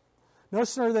obstacles. No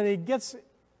sooner than he gets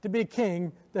to be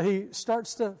king that he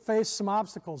starts to face some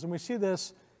obstacles. And we see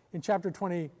this in chapter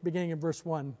 20, beginning in verse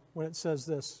 1, when it says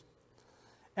this.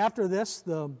 After this,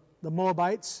 the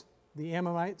Moabites, the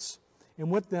Ammonites, and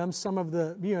with them some of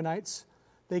the Meunites,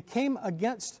 they came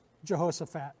against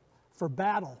Jehoshaphat for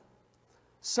battle.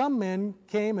 Some men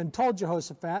came and told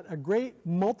Jehoshaphat, a great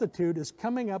multitude is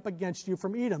coming up against you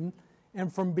from Edom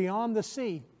and from beyond the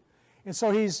sea. And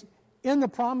so he's in the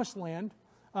promised land.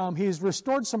 He's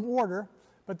restored some order,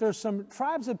 but there's some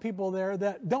tribes of people there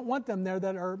that don't want them there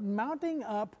that are mounting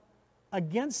up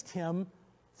against him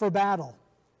for battle.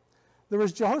 There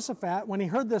was Jehoshaphat, when he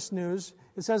heard this news,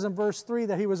 it says in verse 3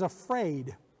 that he was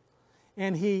afraid,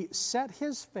 and he set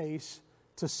his face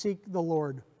to seek the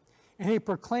Lord. And he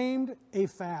proclaimed a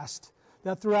fast,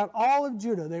 that throughout all of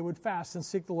Judah they would fast and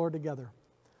seek the Lord together.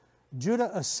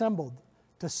 Judah assembled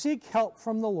to seek help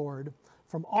from the Lord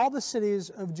from all the cities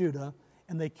of Judah,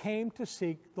 and they came to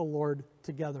seek the Lord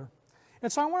together.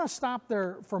 And so I want to stop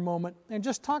there for a moment and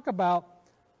just talk about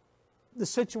the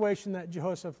situation that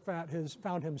Jehoshaphat has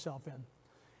found himself in.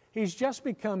 He's just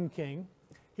become king.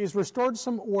 He's restored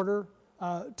some order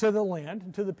to the land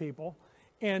and to the people.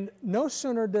 And no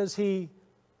sooner does he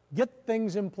get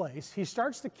things in place, he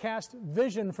starts to cast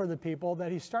vision for the people,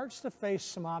 that he starts to face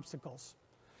some obstacles.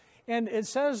 And it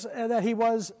says that he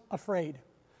was afraid.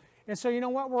 And so, you know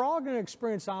what? We're all going to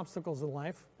experience obstacles in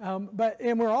life,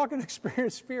 and we're all going to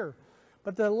experience fear.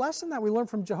 But the lesson that we learn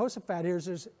from Jehoshaphat here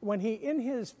is when he, in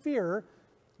his fear,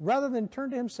 rather than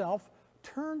turn to himself,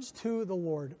 turns to the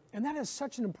Lord. And that is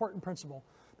such an important principle.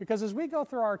 Because as we go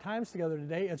through our times together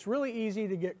today, it's really easy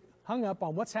to get hung up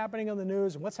on what's happening on the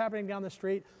news and what's happening down the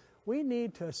street. We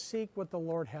need to seek what the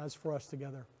Lord has for us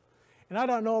together. And I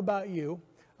don't know about you,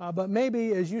 but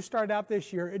maybe as you start out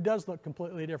this year, it does look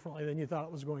completely differently than you thought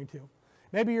it was going to.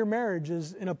 Maybe your marriage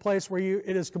is in a place where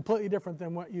it is completely different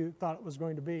than what you thought it was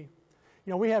going to be. You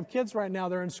know, we have kids right now,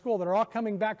 they're in school, that are all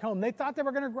coming back home. They thought they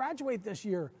were going to graduate this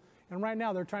year. And right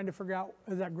now they're trying to figure out,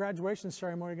 is that graduation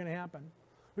ceremony going to happen?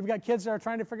 We've got kids that are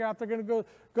trying to figure out if they're going to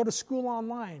go to school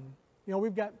online. You know,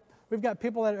 we've got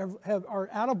people that are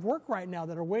out of work right now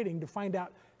that are waiting to find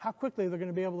out how quickly they're going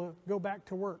to be able to go back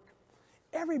to work.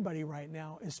 Everybody right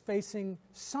now is facing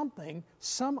something,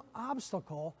 some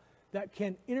obstacle that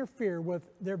can interfere with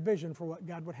their vision for what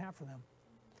God would have for them.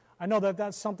 I know that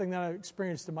that's something that I've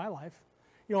experienced in my life.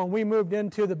 You know, when we moved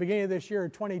into the beginning of this year,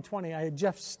 2020, I had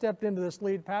just stepped into this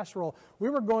lead pastoral. We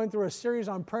were going through a series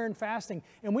on prayer and fasting,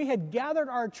 and we had gathered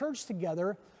our church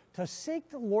together to seek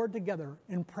the Lord together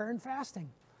in prayer and fasting.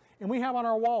 And we have on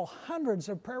our wall hundreds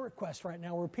of prayer requests right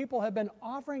now where people have been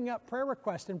offering up prayer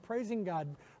requests and praising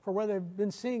God for where they've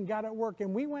been seeing God at work.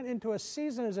 And we went into a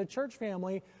season as a church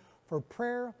family for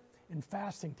prayer and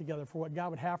fasting together for what God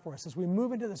would have for us as we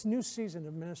move into this new season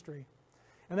of ministry.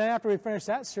 And then after we finished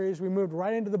that series, we moved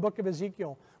right into the book of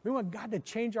Ezekiel. We want God to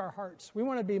change our hearts. We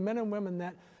want to be men and women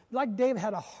that, like David,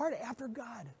 had a heart after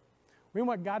God. We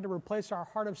want God to replace our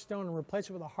heart of stone and replace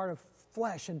it with a heart of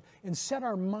flesh and set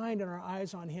our mind and our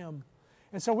eyes on Him.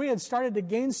 And so we had started to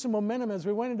gain some momentum as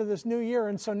we went into this new year.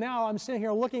 And so now I'm sitting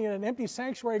here looking at an empty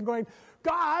sanctuary and going,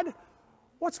 God,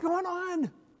 what's going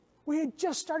on? We had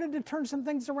just started to turn some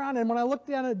things around. And when I look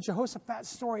down at Jehoshaphat's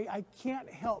story, I can't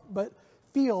help but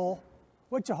feel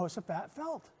what Jehoshaphat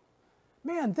felt.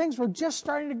 man, things were just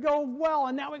starting to go well,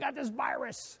 and now we got this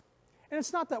virus. And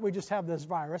it's not that we just have this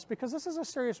virus, because this is a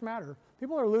serious matter.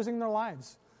 People are losing their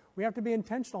lives. We have to be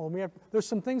intentional. There's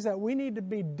some things that we need to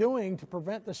be doing to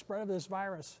prevent the spread of this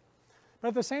virus. But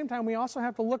at the same time, we also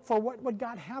have to look for what would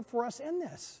God have for us in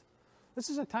this. This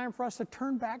is a time for us to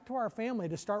turn back to our family,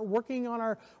 to start working on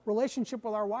our relationship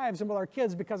with our wives and with our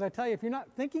kids, because I tell you, if you're not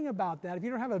thinking about that, if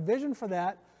you don't have a vision for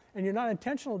that, and you're not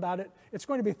intentional about it, it's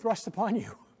going to be thrust upon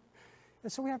you.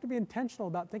 And so we have to be intentional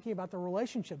about thinking about the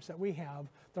relationships that we have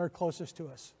that are closest to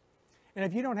us. And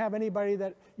if you don't have anybody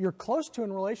that you're close to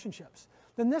in relationships,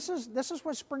 then this is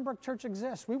what Springbrook Church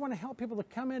exists. We want to help people to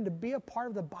come in to be a part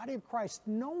of the body of Christ.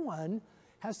 No one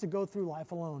has to go through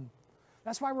life alone.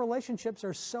 That's why relationships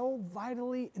are so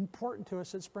vitally important to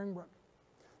us at Springbrook.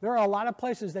 There are a lot of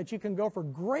places that you can go for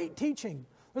great teaching.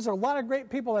 There's a lot of great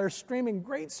people that are streaming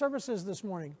great services this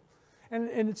morning. And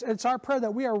it's our prayer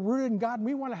that we are rooted in God, and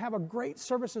we want to have a great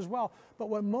service as well. But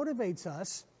what motivates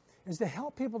us is to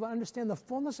help people to understand the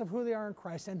fullness of who they are in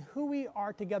Christ and who we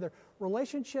are together.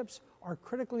 Relationships are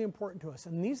critically important to us,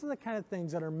 and these are the kind of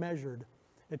things that are measured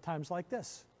at times like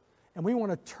this. And we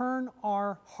want to turn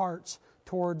our hearts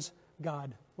towards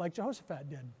God, like Jehoshaphat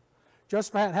did.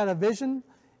 Jehoshaphat had a vision.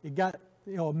 He got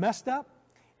messed up,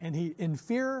 and he, in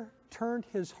fear, turned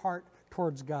his heart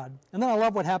towards God. And then I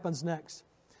love what happens next.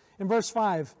 In verse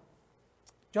 5,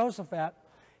 Jehoshaphat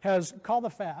has called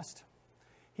a fast.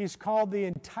 He's called the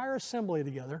entire assembly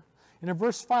together. And in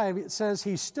verse 5, it says,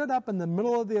 he stood up in the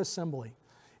middle of the assembly.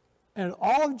 And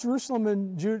all of Jerusalem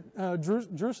and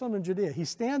Judea, he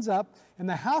stands up in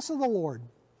the house of the Lord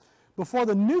before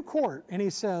the new court, and he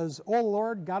says, O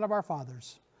Lord, God of our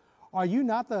fathers, are you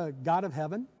not the God of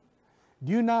heaven?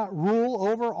 Do you not rule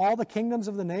over all the kingdoms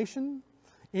of the nation?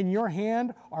 In your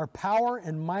hand are power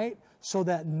and might, so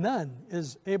that none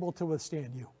is able to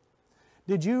withstand you.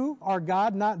 Did you, our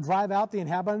God, not drive out the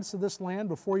inhabitants of this land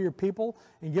before your people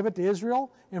and give it to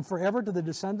Israel and forever to the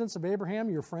descendants of Abraham,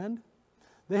 your friend?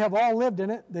 They have all lived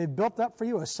in it. They've built up for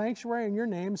you a sanctuary in your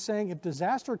name, saying, if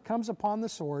disaster comes upon the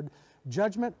sword,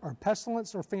 judgment or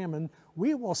pestilence or famine,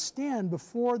 we will stand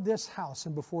before this house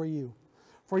and before you.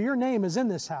 For your name is in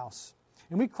this house.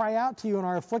 And we cry out to you in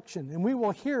our affliction, and we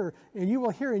will hear, and you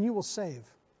will save.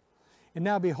 And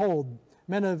now behold,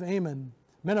 men of Ammon,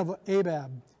 men of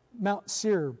Abab, Mount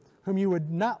Seir, whom you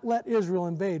would not let Israel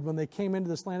invade when they came into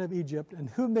this land of Egypt, and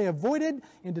whom they avoided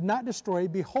and did not destroy,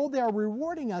 behold, they are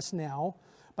rewarding us now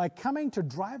by coming to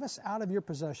drive us out of your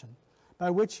possession, by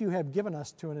which you have given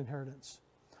us to an inheritance.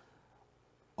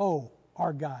 O,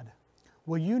 our God,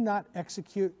 will you not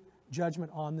execute judgment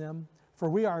on them? For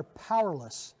we are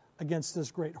powerless against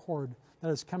this great horde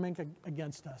that is coming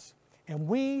against us, and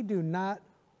we do not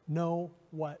know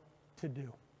what to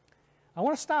do. I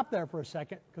want to stop there for a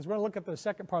second, because we're going to look at the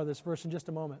second part of this verse in just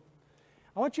a moment.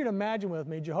 I want you to imagine with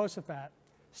me Jehoshaphat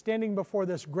standing before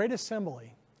this great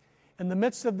assembly in the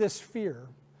midst of this fear,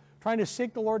 trying to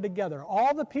seek the Lord together.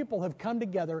 All the people have come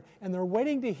together, and they're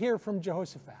waiting to hear from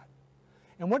Jehoshaphat.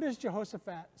 And what does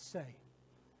Jehoshaphat say?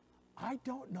 I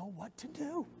don't know what to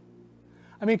do.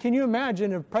 I mean, can you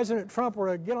imagine if President Trump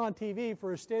were to get on TV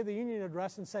for his State of the Union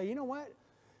address and say, you know what?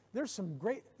 There's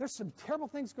some terrible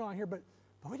things going on here, but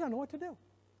we don't know what to do.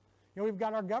 We've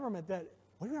got our government that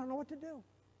we don't know what to do.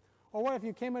 Or what if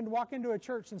you came and walk into a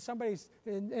church and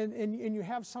and you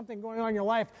have something going on in your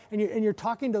life, and you're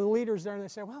talking to the leaders there, and they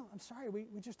say, well, I'm sorry, we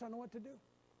just don't know what to do.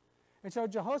 And so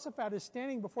Jehoshaphat is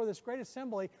standing before this great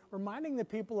assembly, reminding the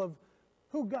people of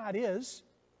who God is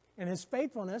and his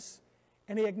faithfulness,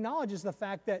 and he acknowledges the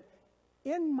fact that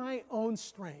in my own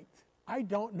strength, I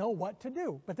don't know what to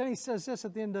do. But then he says this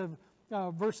at the end of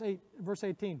verse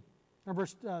 18, or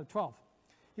verse 12.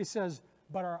 He says,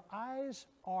 but our eyes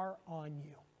are on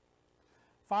you.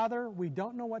 Father, we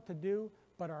don't know what to do,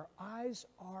 but our eyes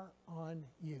are on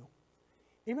you.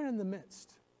 Even in the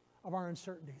midst of our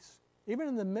uncertainties, even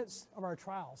in the midst of our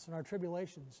trials and our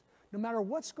tribulations, no matter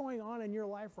what's going on in your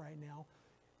life right now,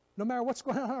 no matter what's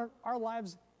going on in our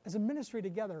lives as a ministry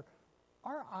together,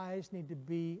 our eyes need to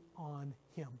be on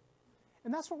him.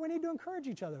 And that's what we need to encourage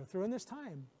each other through in this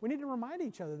time. We need to remind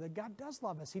each other that God does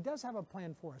love us. He does have a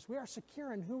plan for us. We are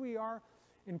secure in who we are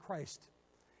in Christ.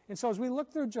 And so as we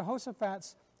look through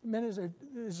Jehoshaphat's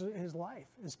his life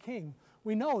as king,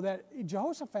 we know that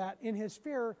Jehoshaphat, in his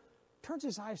fear, turns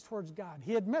his eyes towards God.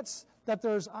 He admits that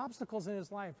there's obstacles in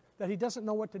his life that he doesn't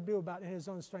know what to do about in his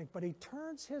own strength, but he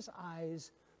turns his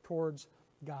eyes towards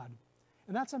God.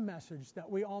 And that's a message that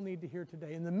we all need to hear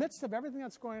today. In the midst of everything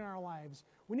that's going on in our lives,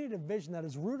 we need a vision that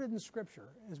is rooted in Scripture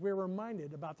as we're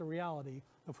reminded about the reality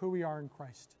of who we are in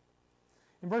Christ.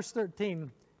 In verse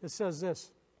 13, it says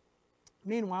this,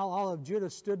 Meanwhile, all of Judah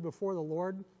stood before the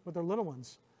Lord with their little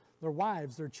ones, their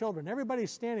wives, their children.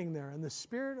 Everybody's standing there. And the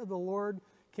Spirit of the Lord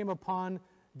came upon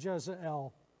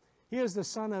Jezreel. He is the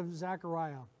son of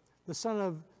Zechariah, the son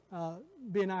of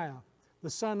Benaiah, the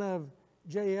son of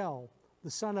Jael,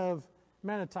 the son of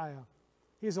Manatiah.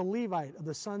 He is a Levite of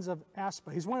the sons of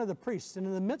Aspa. He's one of the priests. And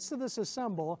in the midst of this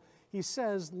assembly, he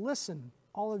says, listen,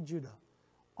 all of Judah,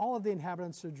 all of the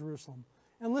inhabitants of Jerusalem.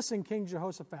 And listen, King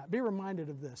Jehoshaphat, be reminded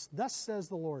of this. Thus says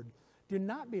the Lord, do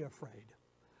not be afraid.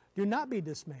 Do not be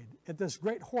dismayed at this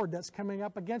great horde that's coming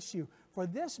up against you. For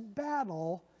this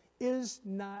battle is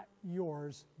not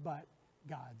yours, but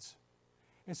God's.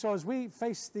 And so as we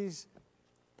face these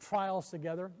trials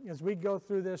together, as we go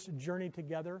through this journey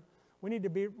together, we need to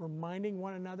be reminding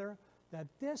one another that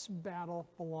this battle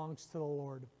belongs to the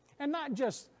Lord. And not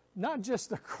just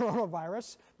the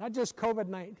coronavirus, not just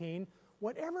COVID-19,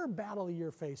 whatever battle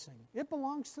you're facing, it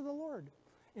belongs to the Lord.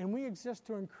 And we exist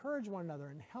to encourage one another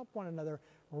and help one another,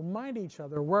 remind each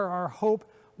other where our hope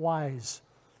lies.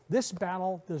 This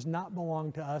battle does not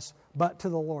belong to us, but to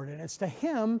the Lord. And it's to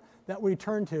Him that we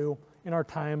turn to in our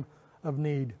time of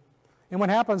need. And what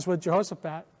happens with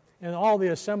Jehoshaphat and all the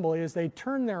assembly is they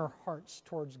turn their hearts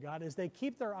towards God. As they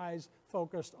keep their eyes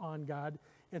focused on God,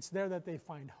 it's there that they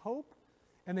find hope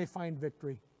and they find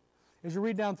victory. As you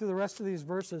read down through the rest of these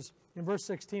verses, in verse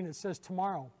 16 it says,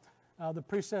 tomorrow, the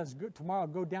priest says, tomorrow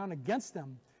go down against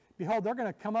them. Behold, they're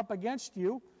going to come up against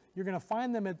you. You're going to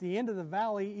find them at the end of the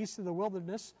valley, east of the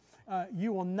wilderness.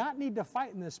 You will not need to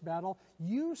fight in this battle.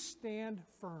 You stand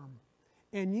firm,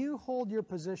 and you hold your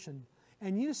position,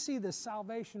 and you see the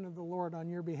salvation of the Lord on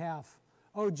your behalf.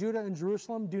 O Judah and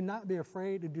Jerusalem, do not be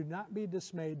afraid and do not be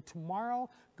dismayed. Tomorrow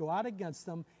go out against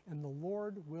them, and the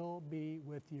Lord will be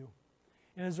with you.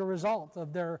 And as a result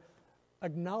of their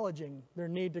acknowledging their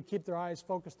need to keep their eyes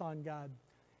focused on God,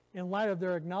 in light of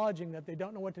their acknowledging that they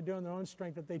don't know what to do in their own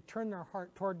strength, that they turn their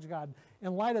heart towards God,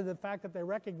 in light of the fact that they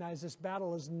recognize this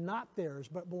battle is not theirs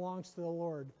but belongs to the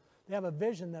Lord, they have a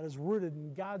vision that is rooted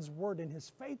in God's word and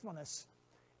His faithfulness,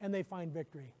 and they find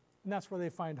victory. And that's where they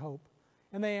find hope.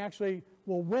 And they actually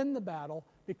will win the battle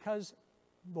because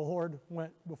the Lord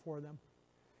went before them.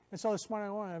 And so this morning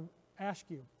I want to ask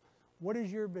you, what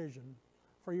is your vision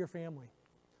for your family?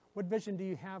 What vision do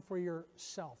you have for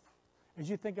yourself as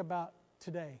you think about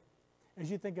today, as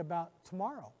you think about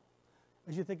tomorrow,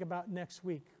 as you think about next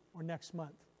week or next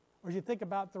month, or as you think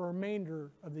about the remainder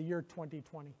of the year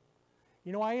 2020?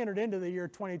 You know, I entered into the year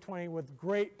 2020 with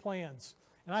great plans,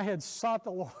 and I had sought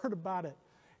the Lord about it.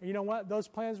 And you know what? Those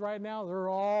plans right now, they're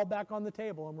all back on the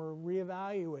table, and we're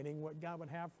reevaluating what God would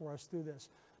have for us through this.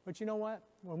 But you know what?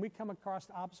 When we come across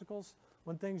obstacles,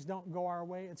 when things don't go our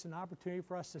way, it's an opportunity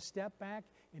for us to step back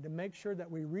and to make sure that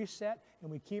we reset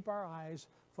and we keep our eyes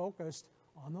focused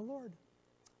on the Lord.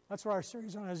 That's what our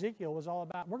series on Ezekiel was all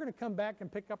about. We're going to come back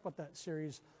and pick up with that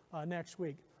series next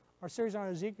week. Our series on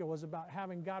Ezekiel was about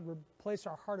having God replace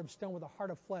our heart of stone with a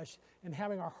heart of flesh and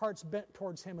having our hearts bent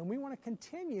towards Him. And we want to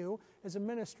continue as a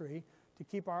ministry to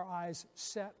keep our eyes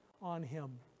set on Him.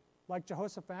 Like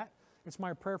Jehoshaphat, it's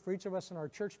my prayer for each of us in our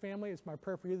church family. It's my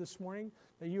prayer for you this morning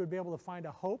that you would be able to find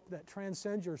a hope that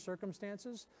transcends your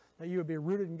circumstances, that you would be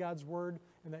rooted in God's Word,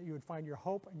 and that you would find your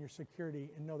hope and your security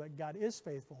and know that God is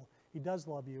faithful. He does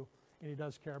love you, and He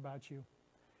does care about you.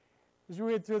 As we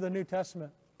read through the New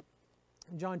Testament,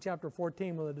 in John chapter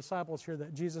 14, when the disciples hear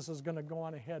that Jesus is going to go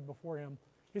on ahead before Him,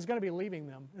 He's going to be leaving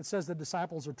them. It says the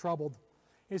disciples are troubled.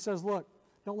 He says, look,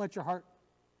 don't let your heart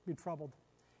be troubled.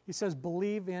 He says,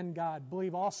 believe in God.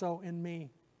 Believe also in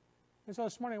me. And so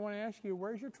this morning I want to ask you,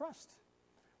 where's your trust?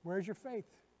 Where's your faith?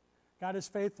 God is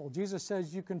faithful. Jesus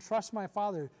says, you can trust my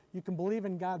Father. You can believe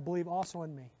in God. Believe also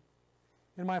in me.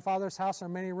 In my Father's house are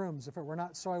many rooms. If it were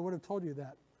not so, I would have told you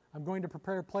that. I'm going to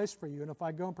prepare a place for you. And if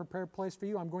I go and prepare a place for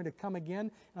you, I'm going to come again,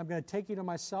 and I'm going to take you to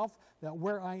myself, that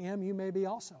where I am, you may be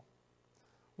also.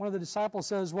 One of the disciples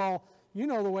says, well, you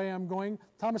know the way I'm going.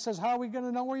 Thomas says, how are we going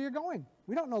to know where you're going?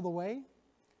 We don't know the way.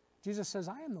 Jesus says,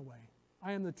 I am the way,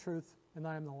 I am the truth, and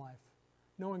I am the life.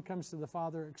 No one comes to the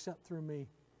Father except through me.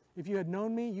 If you had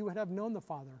known me, you would have known the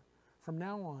Father. From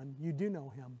now on, you do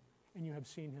know Him, and you have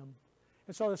seen Him.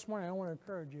 And so this morning, I want to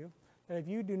encourage you that if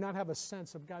you do not have a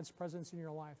sense of God's presence in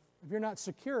your life, if you're not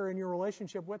secure in your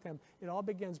relationship with Him, it all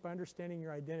begins by understanding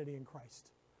your identity in Christ.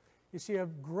 You see a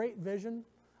great vision,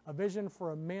 a vision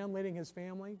for a man leading his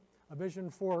family, a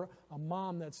vision for a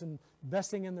mom that's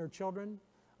investing in their children,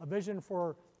 a vision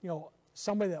for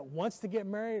somebody that wants to get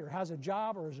married or has a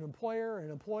job or is an employer or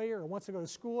an employee or wants to go to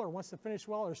school or wants to finish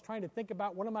well or is trying to think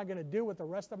about what am I going to do with the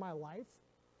rest of my life.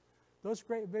 Those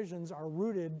great visions are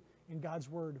rooted in God's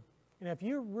Word. And if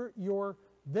your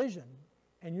vision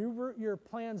and you root your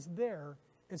plans there,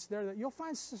 it's there that you'll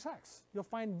find success. You'll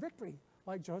find victory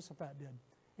like Jehoshaphat did.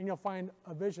 And you'll find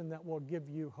a vision that will give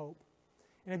you hope.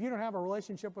 And if you don't have a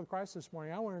relationship with Christ this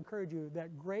morning, I want to encourage you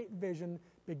that great vision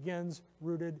begins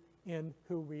rooted in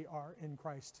who we are in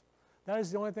Christ. That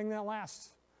is the only thing that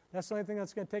lasts. That's the only thing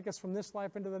that's going to take us from this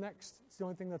life into the next. It's the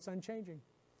only thing that's unchanging.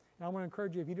 And I want to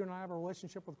encourage you, if you do not have a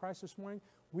relationship with Christ this morning,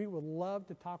 we would love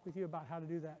to talk with you about how to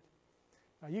do that.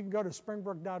 You can go to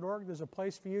springbrook.org. There's a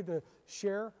place for you to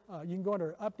share. You can go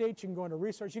under updates. You can go under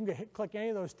resource. You can click any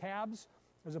of those tabs.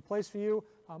 There's a place for you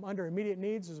under immediate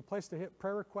needs. There's a place to hit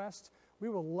prayer requests. We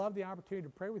would love the opportunity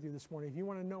to pray with you this morning. If you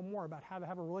want to know more about how to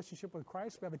have a relationship with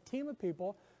Christ, we have a team of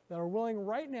people that are willing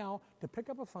right now to pick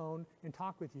up a phone and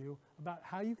talk with you about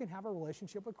how you can have a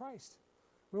relationship with Christ.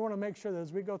 We want to make sure that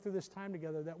as we go through this time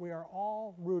together that we are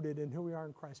all rooted in who we are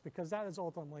in Christ, because that is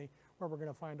ultimately where we're going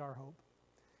to find our hope.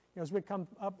 You know, as we come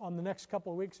up on the next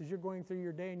couple of weeks, as you're going through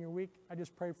your day and your week, I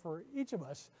just pray for each of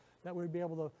us that we'd be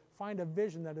able to find a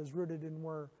vision that is rooted in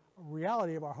where a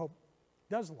reality of our hope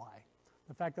does lie.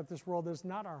 The fact that this world is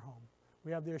not our home.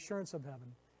 We have the assurance of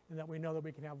heaven, and that we know that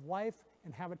we can have life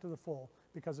and have it to the full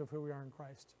because of who we are in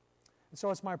Christ. And so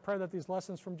it's my prayer that these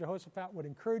lessons from Jehoshaphat would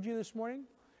encourage you this morning.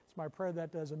 It's my prayer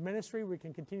that as a ministry we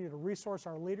can continue to resource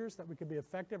our leaders, that we can be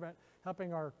effective at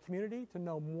helping our community to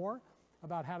know more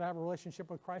about how to have a relationship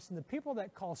with Christ. And the people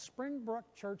that call Springbrook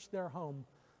Church their home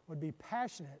would be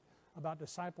passionate about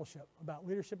discipleship, about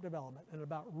leadership development, and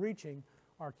about reaching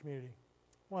our community.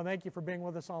 I want to thank you for being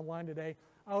with us online today.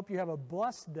 I hope you have a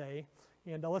blessed day,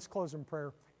 and let's close in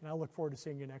prayer, and I look forward to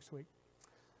seeing you next week.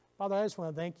 Father, I just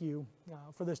want to thank you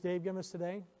for this day you've given us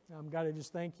today. God, I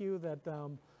just thank you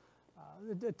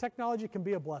that technology can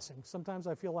be a blessing. Sometimes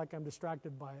I feel like I'm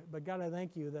distracted by it, but God, I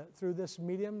thank you that through this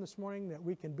medium this morning that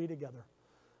we can be together.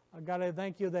 God, I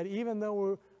thank you that even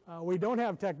though we don't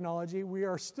have technology, we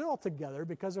are still together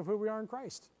because of who we are in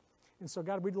Christ. And so,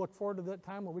 God, we look forward to that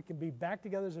time when we can be back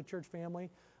together as a church family.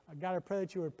 God, I pray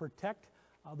that you would protect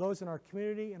those in our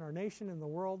community, in our nation, in the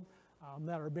world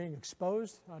that are being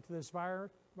exposed to this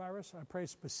virus. I pray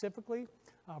specifically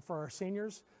for our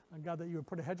seniors. God, that you would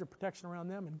put a hedge of protection around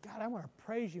them. And God, I want to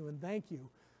praise you and thank you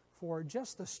for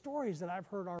just the stories that I've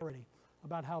heard already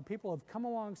about how people have come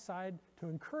alongside to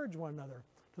encourage one another,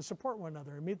 to support one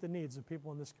another, and meet the needs of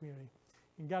people in this community.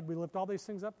 And God, we lift all these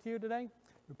things up to you today.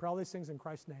 We pray all these things in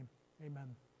Christ's name.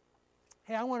 Amen.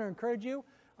 Hey, I want to encourage you,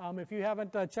 if you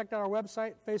haven't checked out our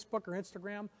website, Facebook, or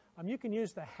Instagram, you can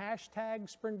use the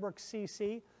hashtag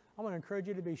SpringbrookCC. I want to encourage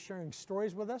you to be sharing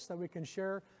stories with us that we can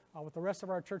share with the rest of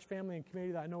our church family and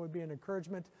community that I know would be an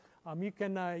encouragement. You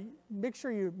can make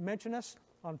sure you mention us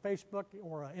on Facebook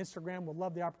or Instagram. We'd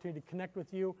love the opportunity to connect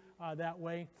with you that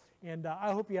way. And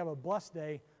I hope you have a blessed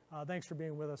day. Thanks for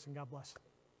being with us, and God bless.